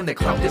 so slam the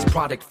crowd, this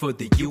product for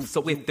the youth.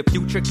 So if the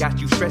future got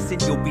you stressing,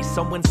 you'll be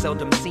someone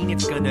seldom seen.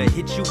 It's gonna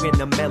hit you in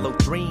a mellow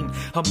dream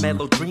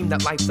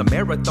that life's a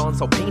marathon,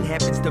 so pain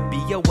happens to be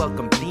a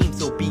welcome theme.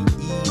 So be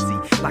easy,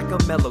 like a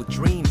mellow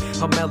dream.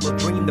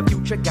 The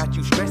future got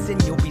you stressing,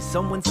 you'll be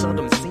someone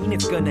seldom seen.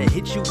 It's gonna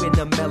hit you in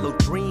a mellow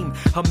dream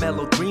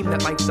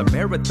that life's a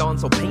marathon,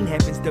 so pain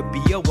happens to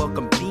be a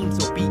welcome theme.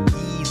 So be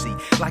easy,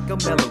 like a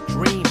mellow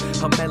dream.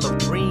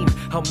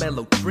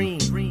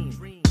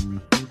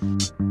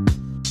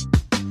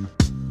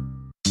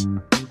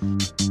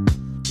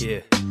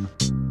 Yeah.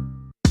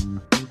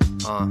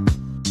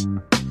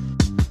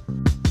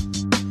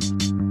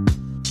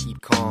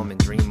 Keep calm and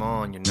dream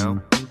on, you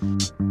know.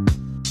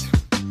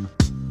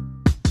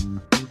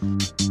 Hey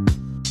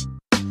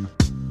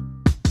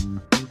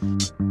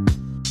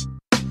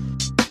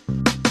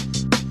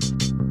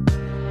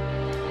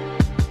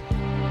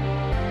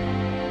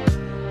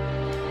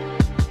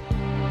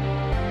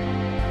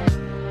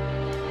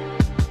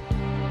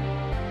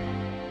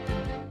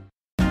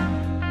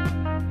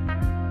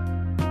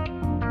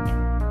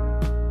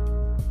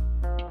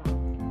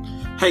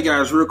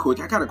guys, real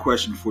quick, I got a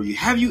question for you.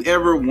 Have you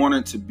ever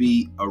wanted to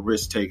be a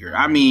risk taker?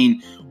 I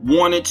mean,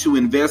 wanted to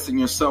invest in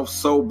yourself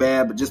so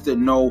bad, but just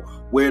didn't know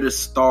where to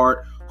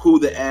start, who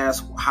to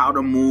ask, how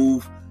to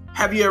move?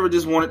 Have you ever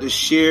just wanted to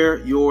share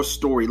your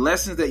story,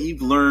 lessons that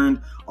you've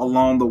learned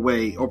along the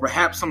way, or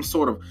perhaps some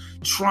sort of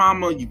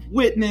trauma you've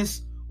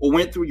witnessed or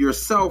went through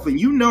yourself, and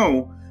you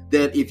know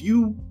that if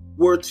you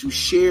were to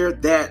share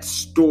that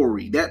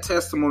story, that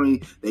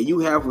testimony that you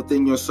have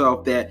within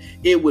yourself, that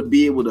it would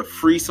be able to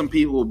free some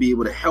people, would be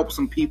able to help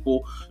some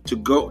people to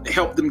go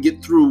help them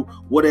get through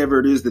whatever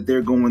it is that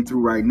they're going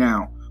through right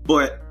now.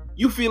 But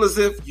you feel as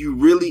if you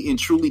really and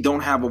truly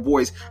don't have a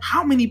voice.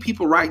 How many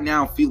people right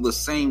now feel the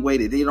same way,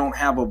 that they don't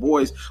have a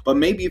voice? But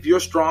maybe if you're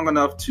strong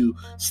enough to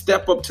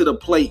step up to the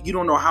plate, you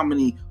don't know how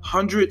many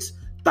hundreds,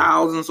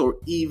 thousands, or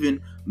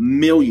even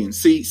millions.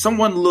 See,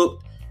 someone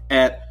looked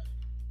at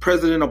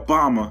President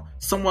Obama,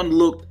 someone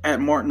looked at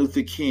Martin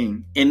Luther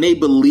King, and they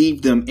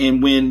believed them.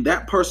 And when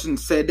that person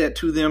said that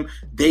to them,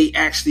 they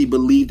actually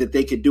believed that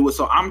they could do it.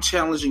 So I'm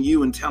challenging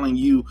you and telling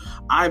you,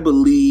 I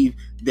believe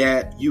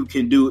that you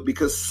can do it,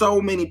 because so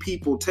many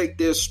people take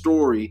their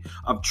story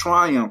of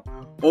triumph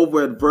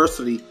over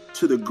adversity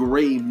to the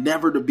grave,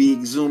 never to be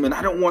exhumed. And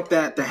I don't want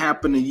that to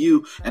happen to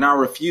you, and I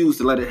refuse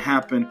to let it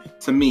happen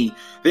to me.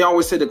 They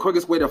always say the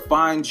quickest way to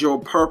find your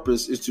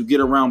purpose is to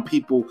get around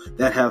people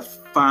that have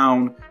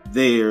found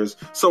theirs.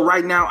 So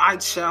right now, I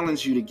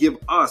challenge you to give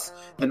us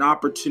an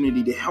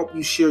opportunity to help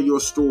you share your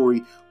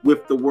story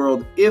with the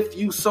world, if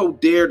you so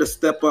dare to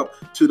step up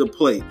to the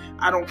plate.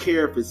 I don't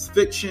care if it's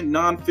fiction,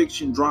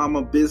 nonfiction,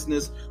 drama,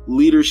 business,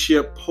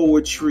 leadership,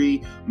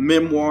 poetry,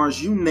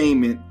 memoirs, you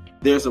name it.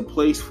 There's a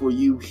place for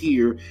you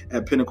here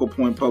at Pinnacle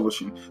Point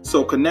Publishing.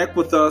 So connect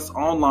with us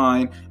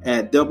online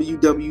at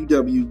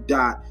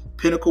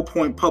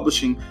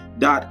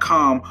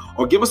www.pinnaclepointpublishing.com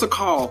or give us a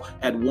call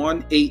at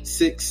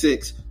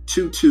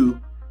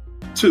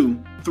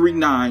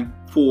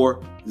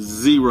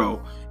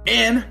 1-866-222-3940.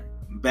 And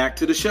back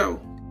to the show.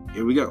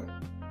 Here we go.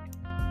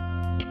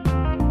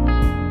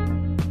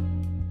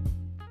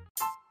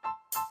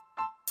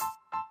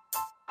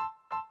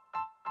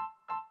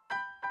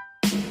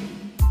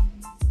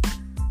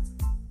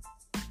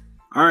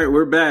 All right,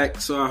 we're back.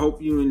 So I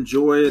hope you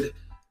enjoyed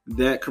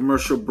that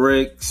commercial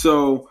break.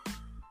 So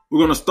we're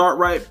going to start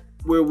right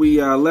where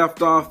we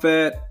left off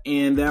at,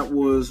 and that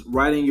was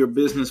writing your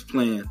business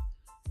plan.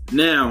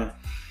 Now,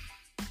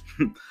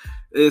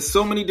 there's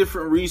so many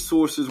different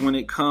resources when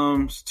it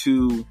comes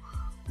to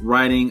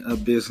writing a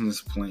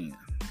business plan.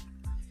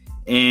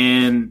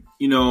 And,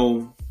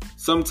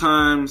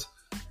 sometimes,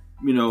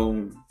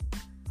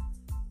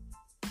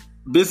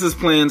 business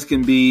plans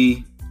can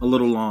be a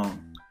little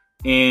long,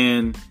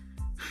 and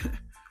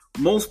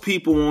most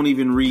people won't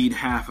even read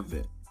half of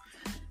it.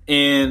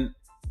 And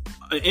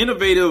an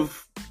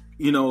innovative,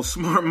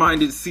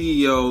 smart-minded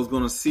CEO is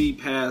going to see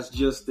past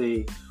just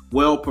a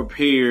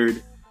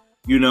well-prepared,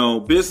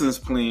 business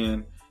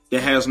plan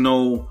that has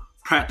no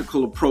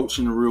practical approach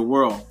in the real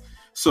world.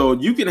 So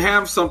you can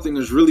have something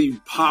that's really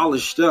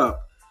polished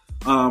up,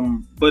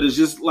 but it's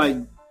just like,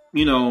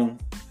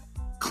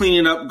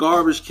 cleaning up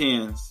garbage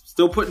cans,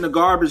 still putting the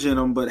garbage in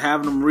them, but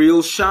having them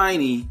real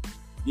shiny.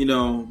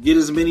 Get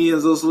as many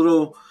of those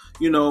little,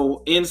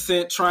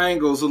 incense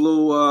triangles, or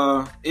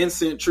little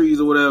incense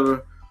trees or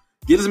whatever.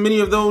 Get as many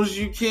of those as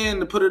you can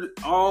to put it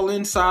all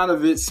inside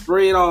of it,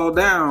 spray it all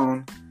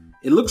down.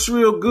 It looks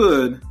real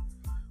good,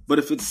 but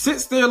if it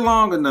sits there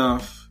long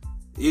enough,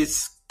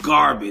 it's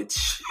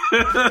garbage.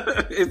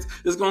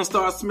 It's going to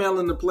start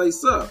smelling the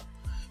place up.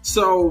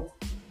 So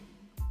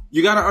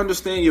you got to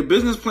understand your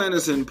business plan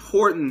is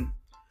important,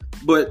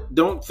 but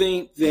don't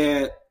think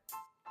that,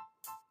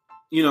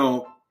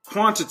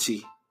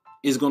 quantity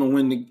is going to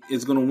win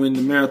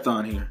the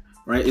marathon here,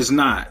 right? It's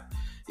not.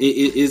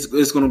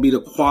 It's going to be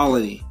the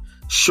quality.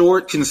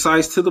 Short,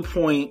 concise, to the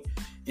point,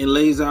 and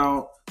lays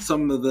out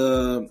some of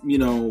the,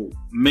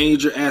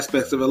 major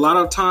aspects of it. A lot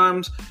of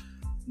times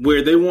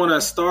where they want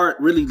to start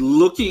really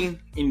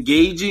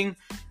engaging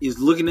is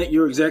looking at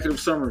your executive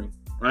summary,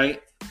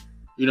 right?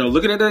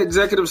 Looking at that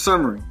executive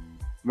summary,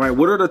 right?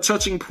 What are the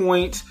touching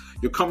points?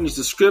 Your company's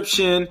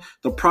description,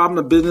 the problem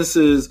the business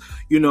is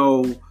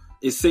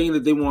saying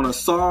that they want to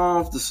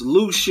solve, the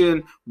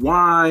solution,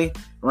 why,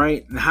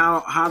 right? And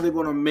how they're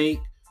going to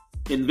make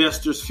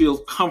investors feel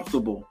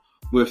comfortable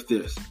with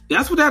this.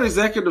 That's what that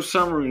executive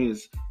summary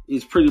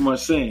is pretty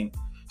much saying.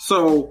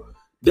 So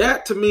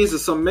that to me is a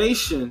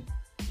summation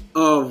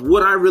of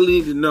what I really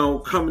need to know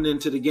coming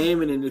into the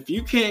game. And if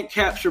you can't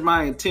capture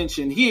my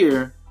attention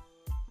here,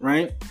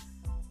 right,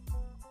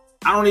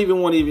 I don't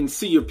even want to even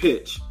see your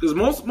pitch. Because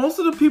most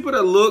of the people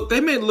that look, they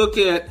may look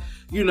at,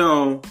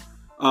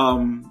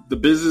 the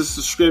business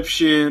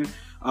description,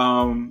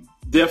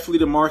 Definitely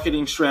the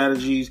marketing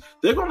strategies.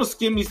 They're going to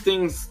skim these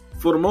things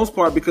for the most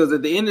part because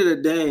at the end of the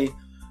day,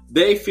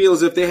 they feel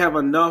as if they have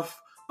enough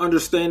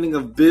understanding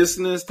of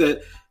business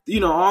that,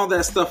 all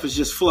that stuff is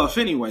just fluff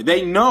anyway.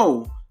 They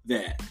know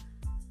that.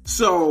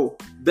 So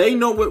they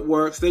know what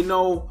works. They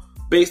know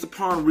based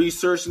upon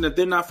research, and if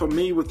they're not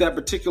familiar with that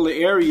particular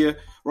area,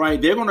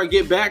 right, they're going to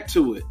get back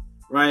to it,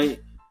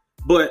 right?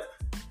 But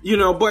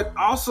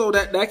also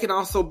that can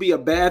also be a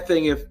bad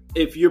thing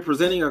if you're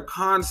presenting a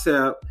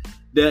concept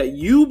that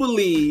you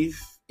believe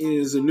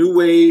is a new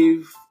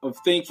wave of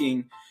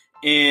thinking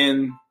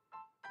and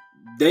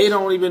they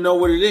don't even know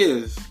what it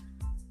is.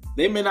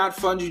 They may not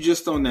fund you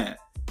just on that,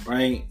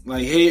 right?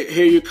 Like,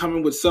 here you're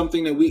coming with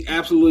something that we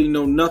absolutely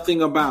know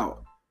nothing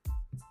about.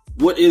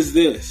 What is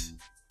this?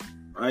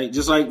 Right?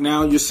 Just like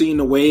now you're seeing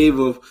the wave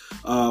of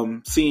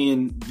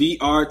seeing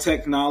VR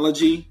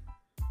technology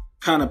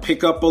kind of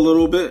pick up a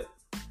little bit,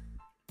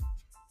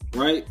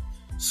 right?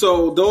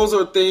 So those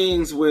are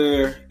things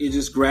where it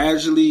just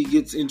gradually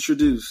gets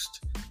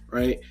introduced,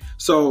 right?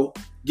 So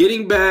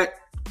getting back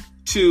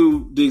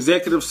to the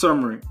executive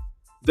summary,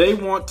 they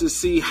want to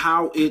see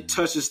how it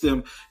touches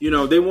them.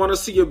 They want to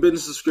see your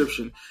business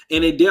description,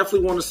 and they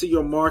definitely want to see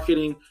your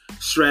marketing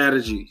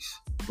strategies,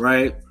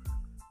 right?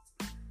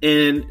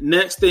 And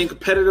next thing,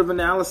 competitive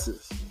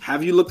analysis.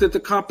 Have you looked at the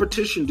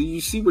competition? Do you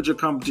see what your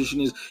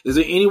competition is? Is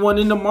there anyone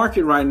in the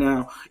market right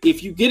now?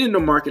 If you get in the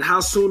market,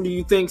 how soon do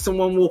you think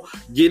someone will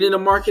get in the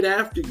market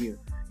after you?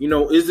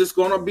 Is this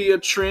going to be a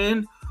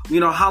trend?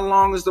 How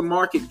long is the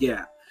market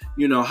gap?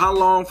 How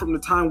long from the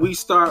time we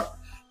start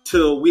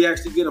till we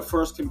actually get a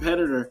first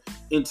competitor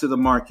into the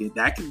market?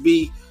 That could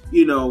be,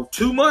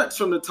 2 months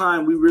from the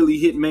time we really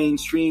hit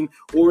mainstream,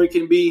 or it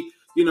can be,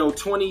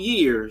 20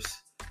 years.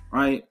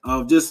 Right,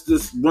 of just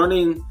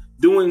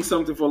doing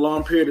something for a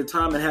long period of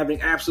time and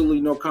having absolutely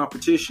no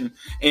competition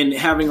and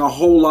having a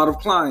whole lot of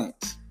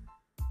clients.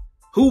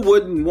 Who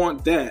wouldn't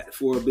want that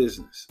for a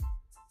business?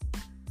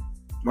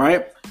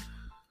 Right?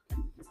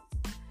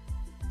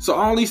 So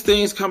all these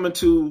things come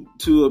into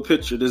a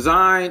picture.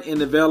 Design and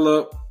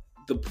develop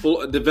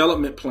the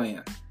development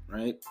plan,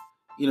 right?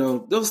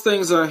 Those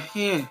things are,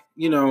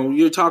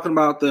 you're talking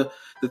about the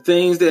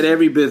things that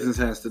every business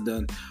has to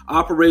do.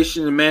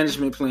 Operation and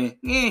management plan,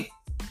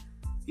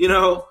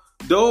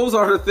 those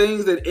are the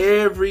things that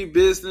every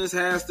business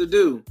has to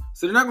do.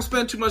 So they're not going to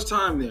spend too much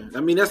time there. I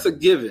mean, that's a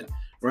given,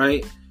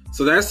 right?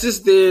 So that's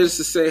just there to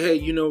say, hey,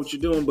 you know what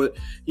you're doing. But,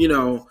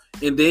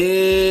 and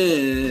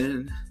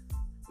then,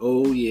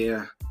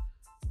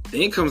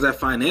 then comes that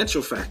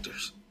financial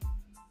factors.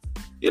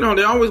 They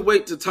always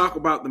wait to talk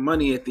about the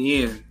money at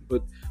the end.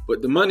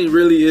 But the money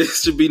really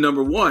should be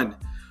number one,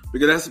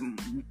 because that's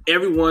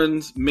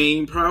everyone's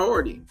main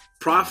priority.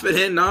 Profit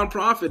and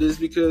nonprofit is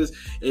because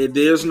in the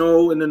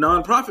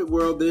nonprofit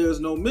world, there's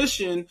no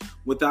mission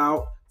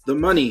without the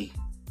money,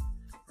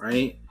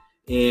 right?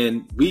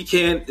 And we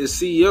can't, as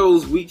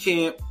CEOs, we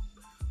can't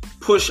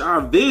push our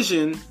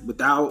vision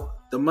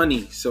without the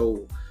money.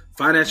 So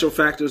financial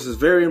factors is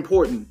very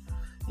important,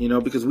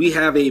 because we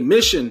have a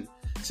mission.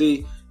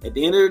 See, at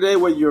the end of the day,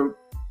 whether you're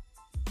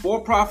for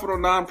profit or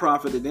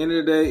nonprofit, at the end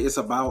of the day, it's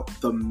about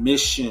the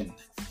mission.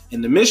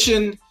 And the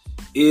mission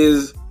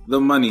is the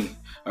money.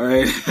 All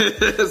right.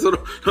 So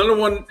I don't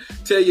want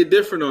to tell you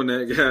different on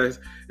that, guys.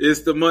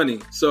 It's the money.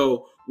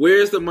 So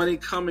where's the money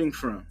coming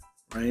from?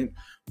 Right?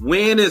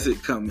 When is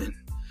it coming?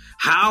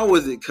 How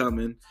is it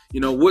coming?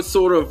 What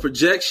sort of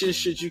projections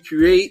should you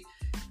create?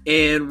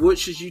 And what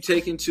should you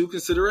take into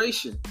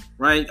consideration?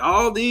 Right?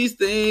 All these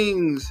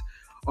things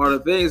are the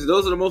things.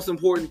 Those are the most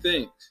important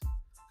things.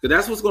 Because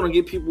that's what's going to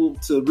get people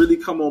to really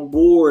come on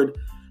board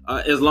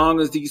as long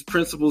as these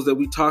principles that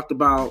we talked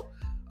about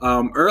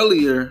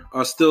earlier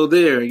are still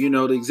there.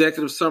 The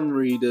executive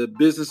summary, the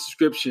business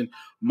description,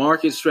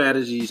 market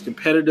strategies,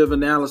 competitive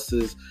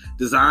analysis,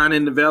 design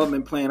and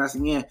development plan. I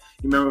said,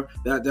 remember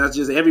that's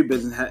just every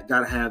business got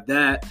to have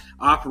that.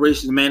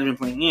 Operations management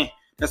plan.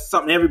 That's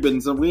something every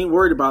business. So we ain't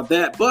worried about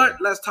that.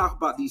 But let's talk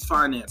about these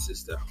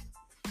finances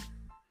though.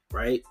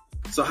 Right?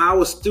 So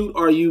how astute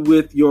are you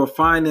with your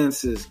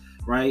finances?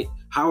 Right?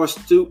 How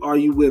astute are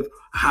you with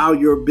how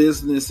your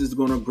business is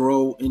going to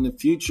grow in the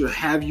future?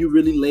 Have you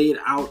really laid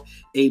out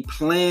a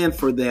plan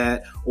for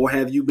that? Or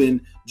have you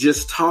been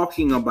just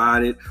talking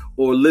about it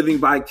or living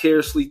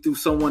vicariously through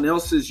someone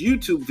else's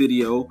YouTube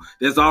video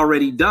that's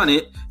already done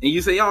it? And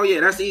you say, oh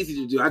yeah, that's easy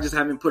to do. I just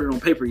haven't put it on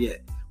paper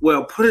yet.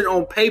 Well, put it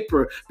on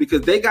paper,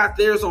 because they got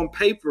theirs on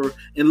paper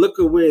and look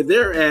at where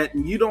they're at,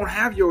 and you don't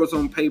have yours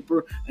on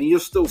paper and you're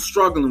still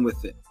struggling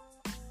with it.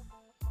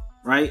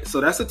 Right? So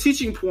that's a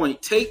teaching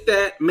point. Take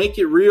that, make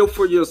it real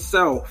for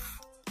yourself.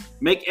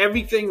 Make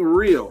everything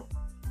real.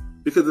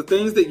 Because the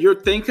things that you're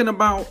thinking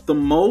about the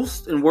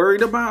most and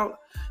worried about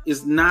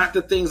is not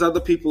the things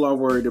other people are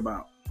worried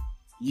about.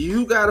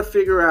 You got to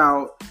figure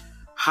out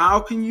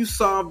how can you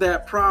solve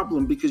that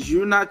problem, because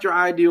you're not your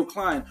ideal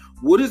client.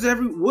 What is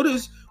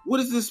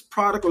this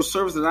product or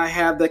service that I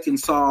have that can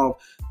solve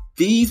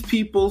these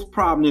people's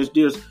problem?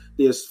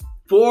 There's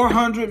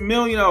 400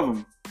 million of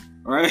them,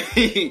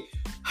 right?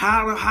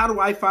 How do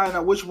I find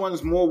out which one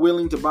is more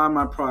willing to buy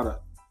my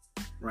product,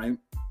 right?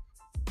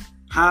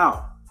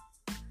 How?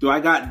 Do I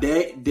got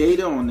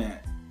data on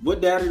that?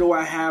 What data do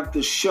I have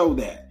to show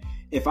that?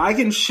 If I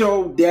can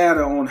show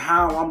data on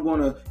how I'm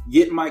going to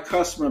get my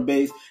customer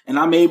base and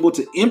I'm able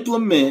to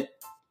implement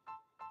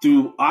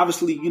through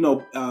obviously,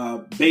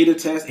 beta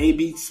test,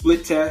 A/B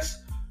split test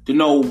to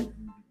know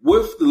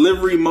which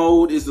delivery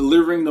mode is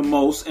delivering the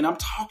most. And I'm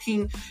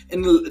talking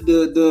in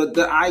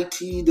the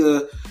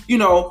IT,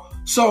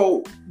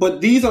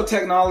 but these are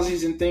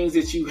technologies and things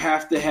that you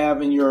have to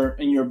have in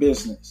your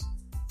business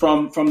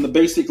from the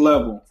basic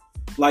level.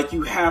 Like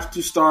you have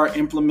to start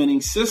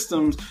implementing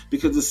systems,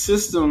 because the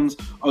systems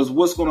is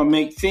what's going to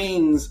make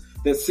things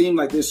that seem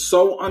like they're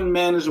so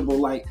unmanageable,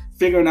 like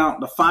figuring out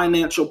the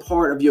financial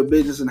part of your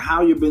business and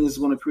how your business is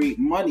going to create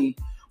money.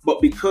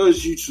 But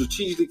because you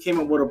strategically came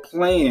up with a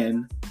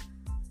plan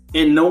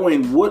and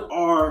knowing what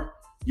are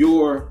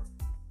your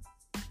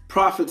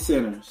profit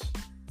centers,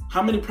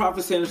 how many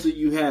profit centers do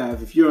you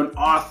have? If you're an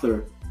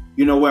author,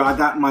 where I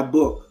got my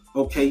book.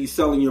 Okay, you're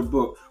selling your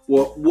book.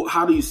 Well,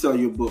 how do you sell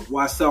your book?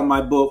 Well, I sell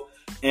my book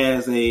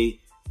as a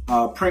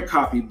print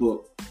copy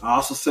book. I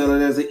also sell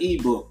it as an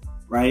ebook,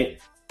 right?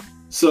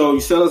 So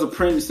you sell as a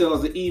print, you sell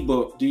as an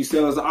ebook. Do you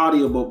sell as an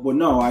audiobook? Well,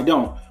 no, I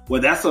don't.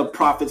 Well, that's a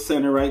profit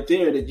center right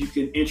there that you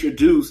can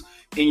introduce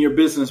in your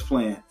business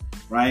plan,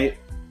 right?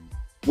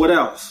 What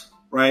else,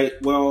 right?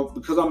 Well,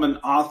 because I'm an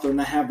author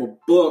and I have a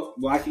book,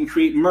 well, I can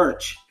create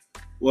merch.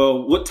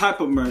 Well, what type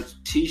of merch?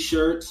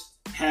 T-shirts,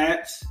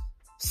 hats,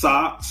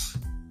 socks,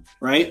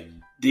 right?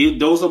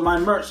 Those are my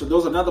merch. So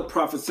those are another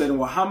profit center.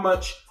 Well, how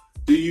much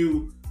do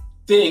you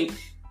think,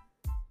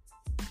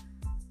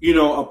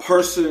 a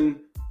person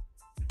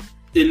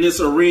in this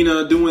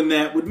arena doing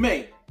that would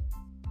make?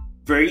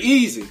 Very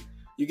easy.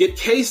 You get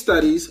case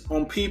studies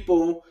on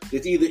people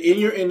that's either in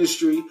your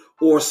industry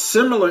or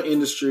similar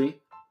industry.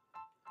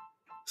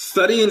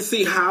 Study and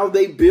see how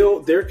they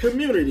build their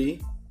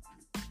community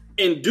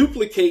and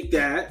duplicate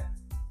that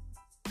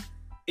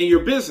in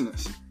your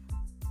business.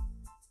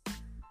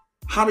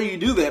 How do you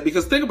do that?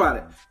 Because think about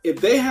it.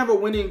 If they have a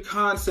winning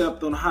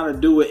concept on how to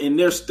do it and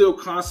they're still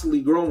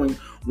constantly growing,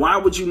 why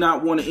would you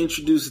not want to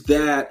introduce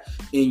that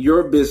in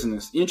your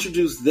business?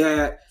 Introduce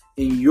that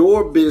in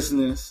your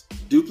business,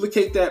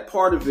 duplicate that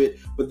part of it,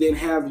 but then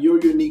have your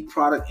unique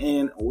product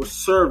and or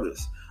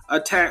service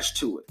attached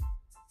to it.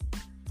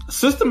 A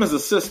system is a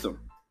system.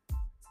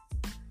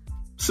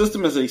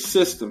 System is a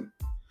system.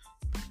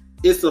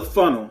 It's a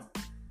funnel.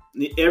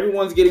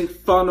 Everyone's getting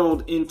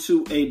funneled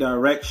into a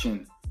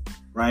direction,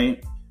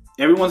 right?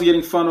 Everyone's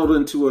getting funneled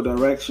into a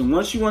direction.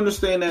 Once you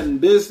understand that in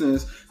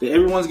business, that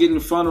everyone's getting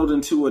funneled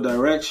into a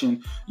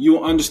direction,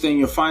 you'll understand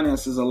your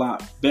finances a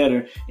lot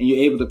better, and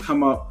you're able to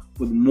come up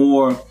with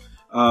more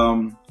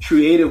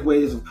creative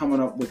ways of coming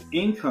up with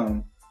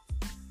income.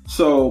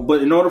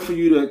 But in order for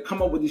you to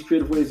come up with these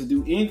creative ways to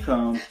do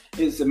income,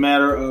 it's a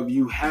matter of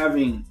you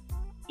having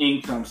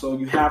income. So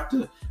you have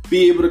to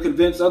be able to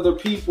convince other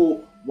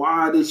people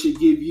why they should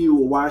give you,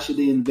 or why should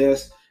they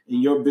invest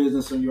in your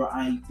business or your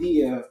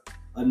idea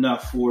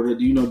enough for it.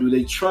 Do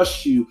they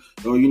trust you?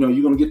 Or, you're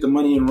going to get the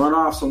money and run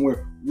off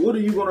somewhere. What are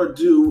you going to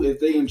do if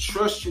they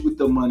entrust you with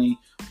the money?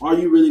 Are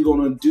you really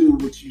going to do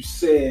what you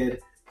said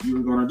you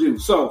were going to do?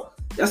 So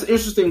that's an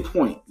interesting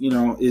point.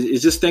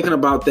 It's just thinking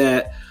about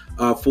that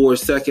for a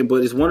second,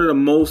 but it's one of the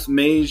most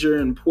major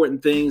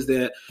important things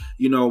that,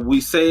 we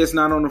say it's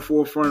not on the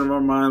forefront of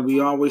our mind. We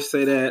always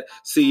say that.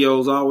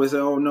 CEOs always say,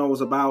 oh no,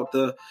 it's about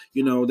the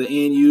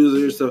end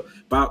users,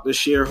 about the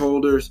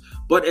shareholders.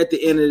 But at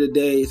the end of the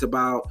day, it's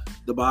about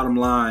the bottom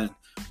line.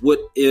 What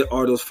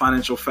are those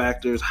financial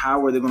factors?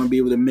 How are they going to be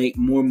able to make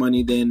more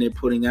money than they're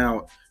putting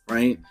out,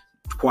 right?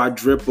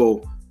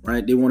 Quadruple,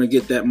 right? They want to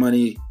get that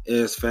money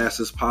as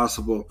fast as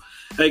possible.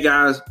 Hey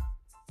guys,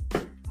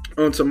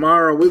 on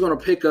tomorrow, we're going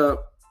to pick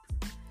up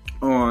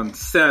on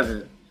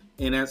 7,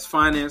 and that's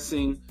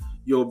financing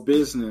your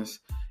business.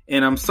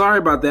 And I'm sorry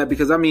about that,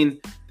 because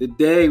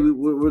today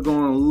we're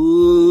going a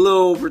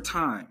little over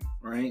time,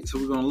 right? So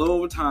we're going a little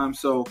over time.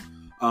 So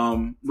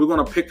we're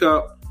going to pick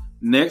up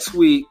next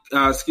week,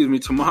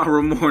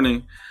 tomorrow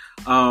morning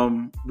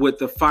with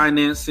the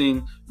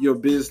financing your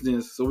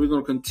business. So we're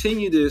going to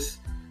continue this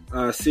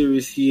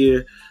series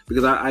here,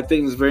 because I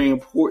think it's very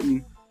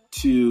important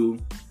to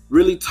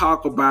really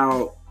talk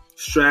about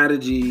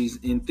strategies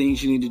and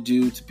things you need to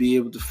do to be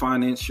able to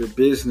finance your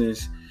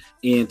business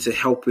and to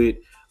help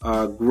it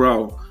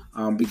grow.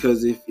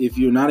 Because if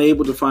you're not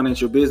able to finance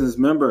your business,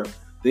 remember,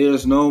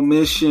 there's no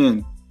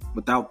mission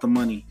without the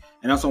money.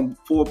 And that's on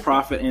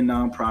for-profit and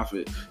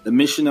non-profit. The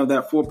mission of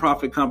that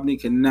for-profit company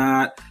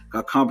cannot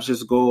accomplish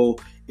its goal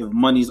if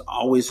money is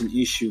always an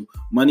issue.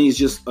 Money is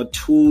just a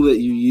tool that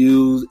you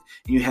use,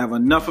 and you have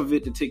enough of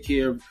it to take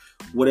care of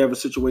whatever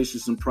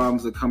situations and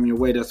problems that come your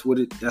way. That's what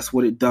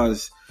it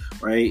does,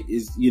 right?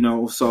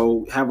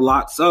 So have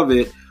lots of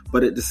it,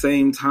 but at the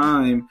same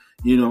time,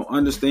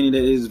 understanding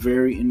that it is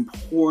very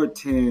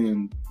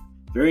important,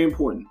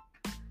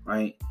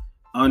 right?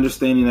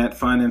 understanding that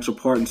financial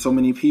part. And so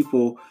many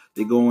people,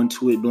 they go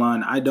into it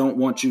blind. I don't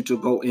want you to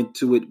go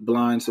into it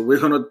blind. So we're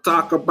going to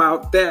talk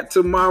about that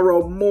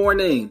tomorrow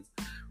morning.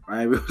 All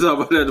right, we'll talk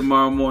about that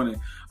tomorrow morning.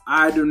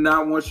 I do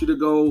not want you to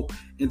go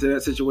into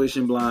that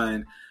situation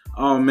blind.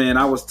 Oh man,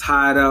 I was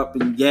tied up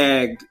and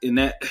gagged in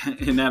that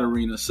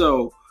arena.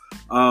 So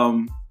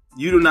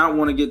you do not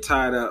want to get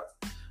tied up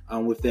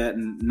with that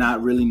and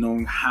not really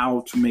knowing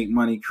how to make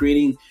money,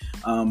 creating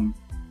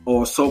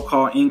or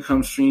so-called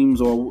income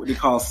streams or what they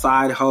call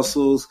side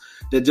hustles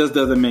that just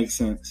doesn't make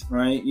sense,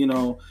 right? You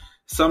know,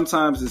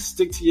 sometimes it's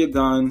stick to your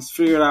guns,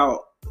 figure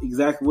out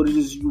exactly what it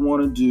is you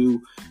want to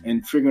do,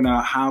 and figuring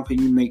out how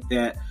can you make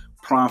that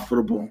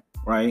profitable.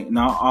 Right?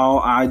 Not all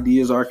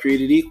ideas are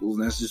created equal.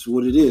 That's just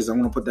what it is. I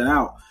want to put that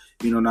out.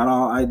 You know, not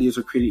all ideas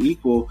are created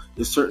equal.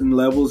 There's certain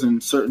levels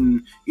and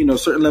certain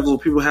levels where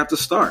people have to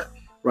start,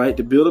 right,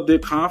 to build up their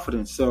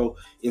confidence. So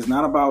it's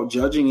not about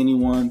judging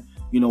anyone,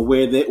 you know,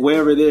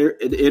 wherever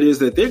it is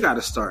that they got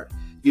to start.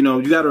 You know,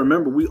 you got to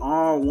remember, we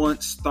all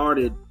once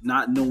started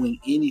not knowing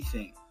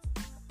anything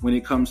when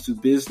it comes to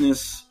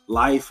business,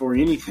 life, or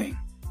anything.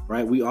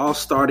 Right? We all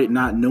started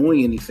not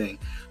knowing anything.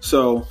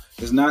 So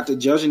it's not to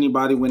judge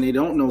anybody when they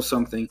don't know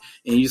something.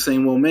 And you're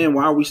saying, well, man,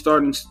 why are we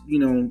starting, you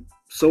know,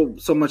 so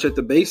much at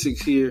the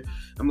basics here?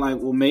 I'm like,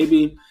 well,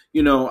 maybe,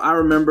 you know, I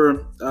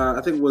remember,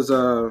 I think it was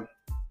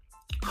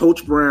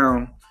Coach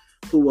Brown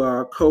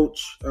who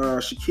coached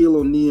Shaquille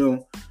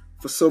O'Neal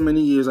for so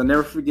many years. I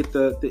never forget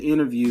the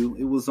interview.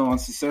 It was on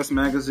Success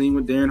Magazine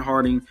with Darren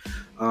Harding.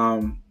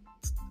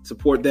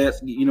 Support that,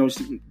 you know,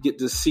 get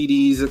the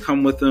CDs that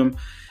come with them.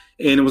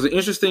 And it was an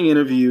interesting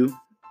interview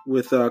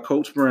with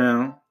Coach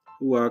Brown,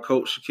 who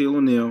coached Shaquille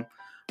O'Neal,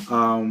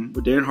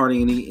 with Darren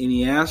Harding, and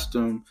he asked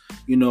him,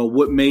 you know,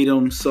 what made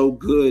him so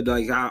good?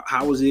 Like,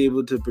 how was he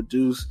able to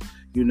produce,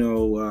 you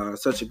know,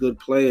 such a good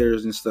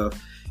players and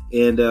stuff?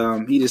 And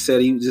he just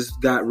said he just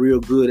got real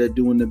good at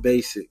doing the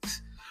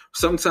basics.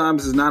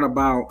 Sometimes it's not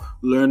about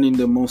learning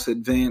the most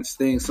advanced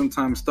things.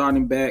 Sometimes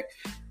starting back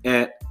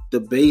at the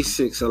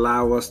basics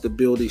allow us to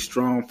build a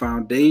strong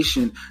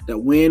foundation that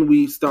when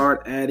we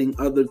start adding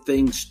other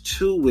things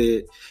to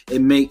it,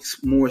 it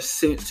makes more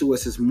sense to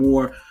us. It's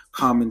more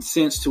common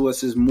sense to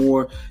us.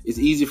 It's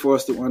easy for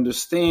us to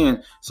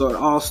understand. So it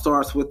all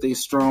starts with a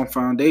strong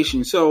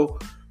foundation. So,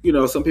 you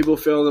know, some people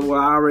feel that,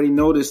 well, I already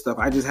know this stuff.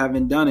 I just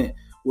haven't done it.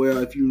 Well,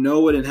 if you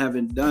know it and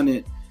haven't done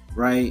it,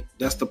 right,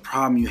 that's the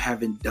problem. You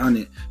haven't done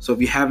it. So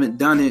if you haven't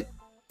done it,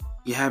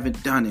 you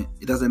haven't done it.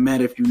 It doesn't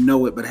matter if you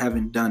know it but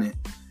haven't done it.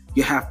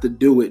 You have to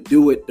do it.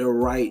 Do it the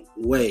right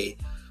way.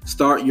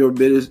 Start your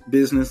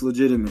business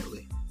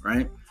legitimately,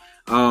 right?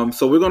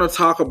 So we're going to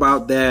talk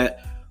about that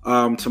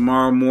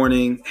tomorrow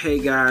morning. Hey,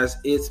 guys,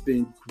 it's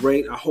been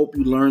great. I hope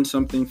you learned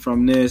something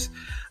from this.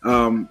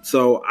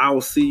 So I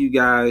will see you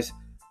guys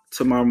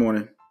tomorrow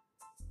morning.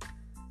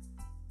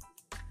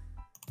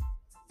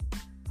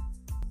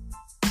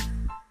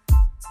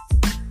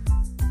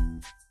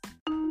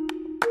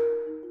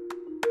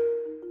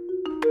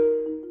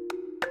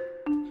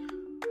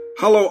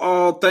 Hello,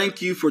 all.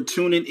 Thank you for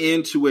tuning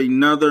in to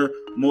another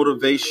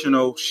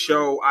motivational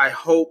show. I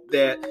hope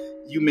that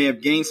you may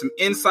have gained some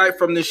insight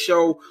from this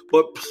show,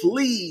 but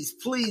please,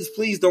 please,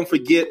 please don't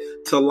forget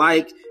to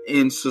like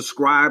and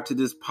subscribe to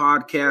this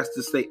podcast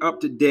to stay up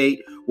to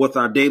date with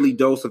our daily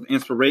dose of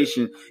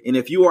inspiration. And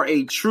if you are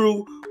a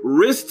true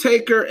risk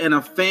taker and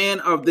a fan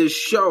of this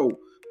show,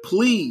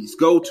 please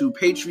go to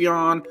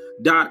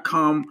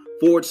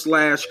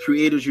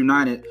patreon.com/Creators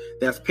United.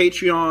 That's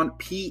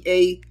Patreon,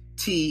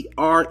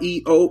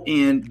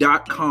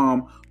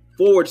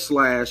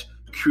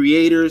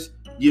 patreon.com/Creators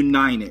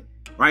United,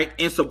 right?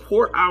 And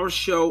support our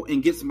show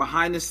and get some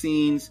behind the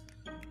scenes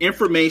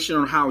information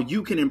on how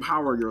you can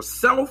empower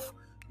yourself,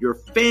 your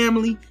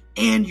family,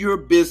 and your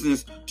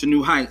business to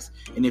new heights.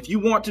 And if you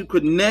want to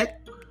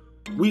connect,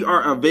 we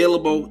are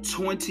available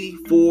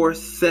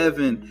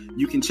 24/7.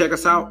 You can check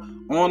us out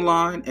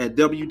online at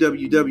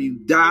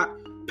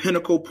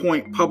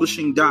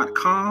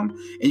www.pinnaclepointpublishing.com,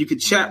 and you can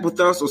chat with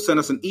us or send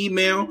us an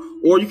email,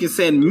 or you can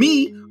send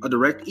me a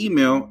direct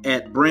email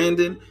at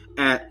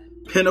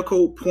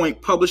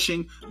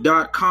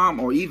brandon@pinnaclepointpublishing.com,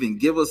 or even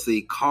give us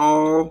a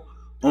call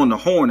on the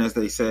horn, as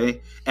they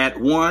say,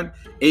 at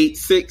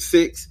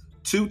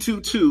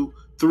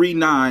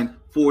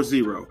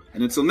 1-866-222-3940.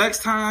 And until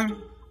next time,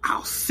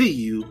 I'll see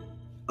you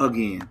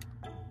again.